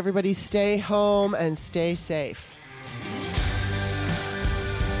good week, everybody. Stay home and stay safe.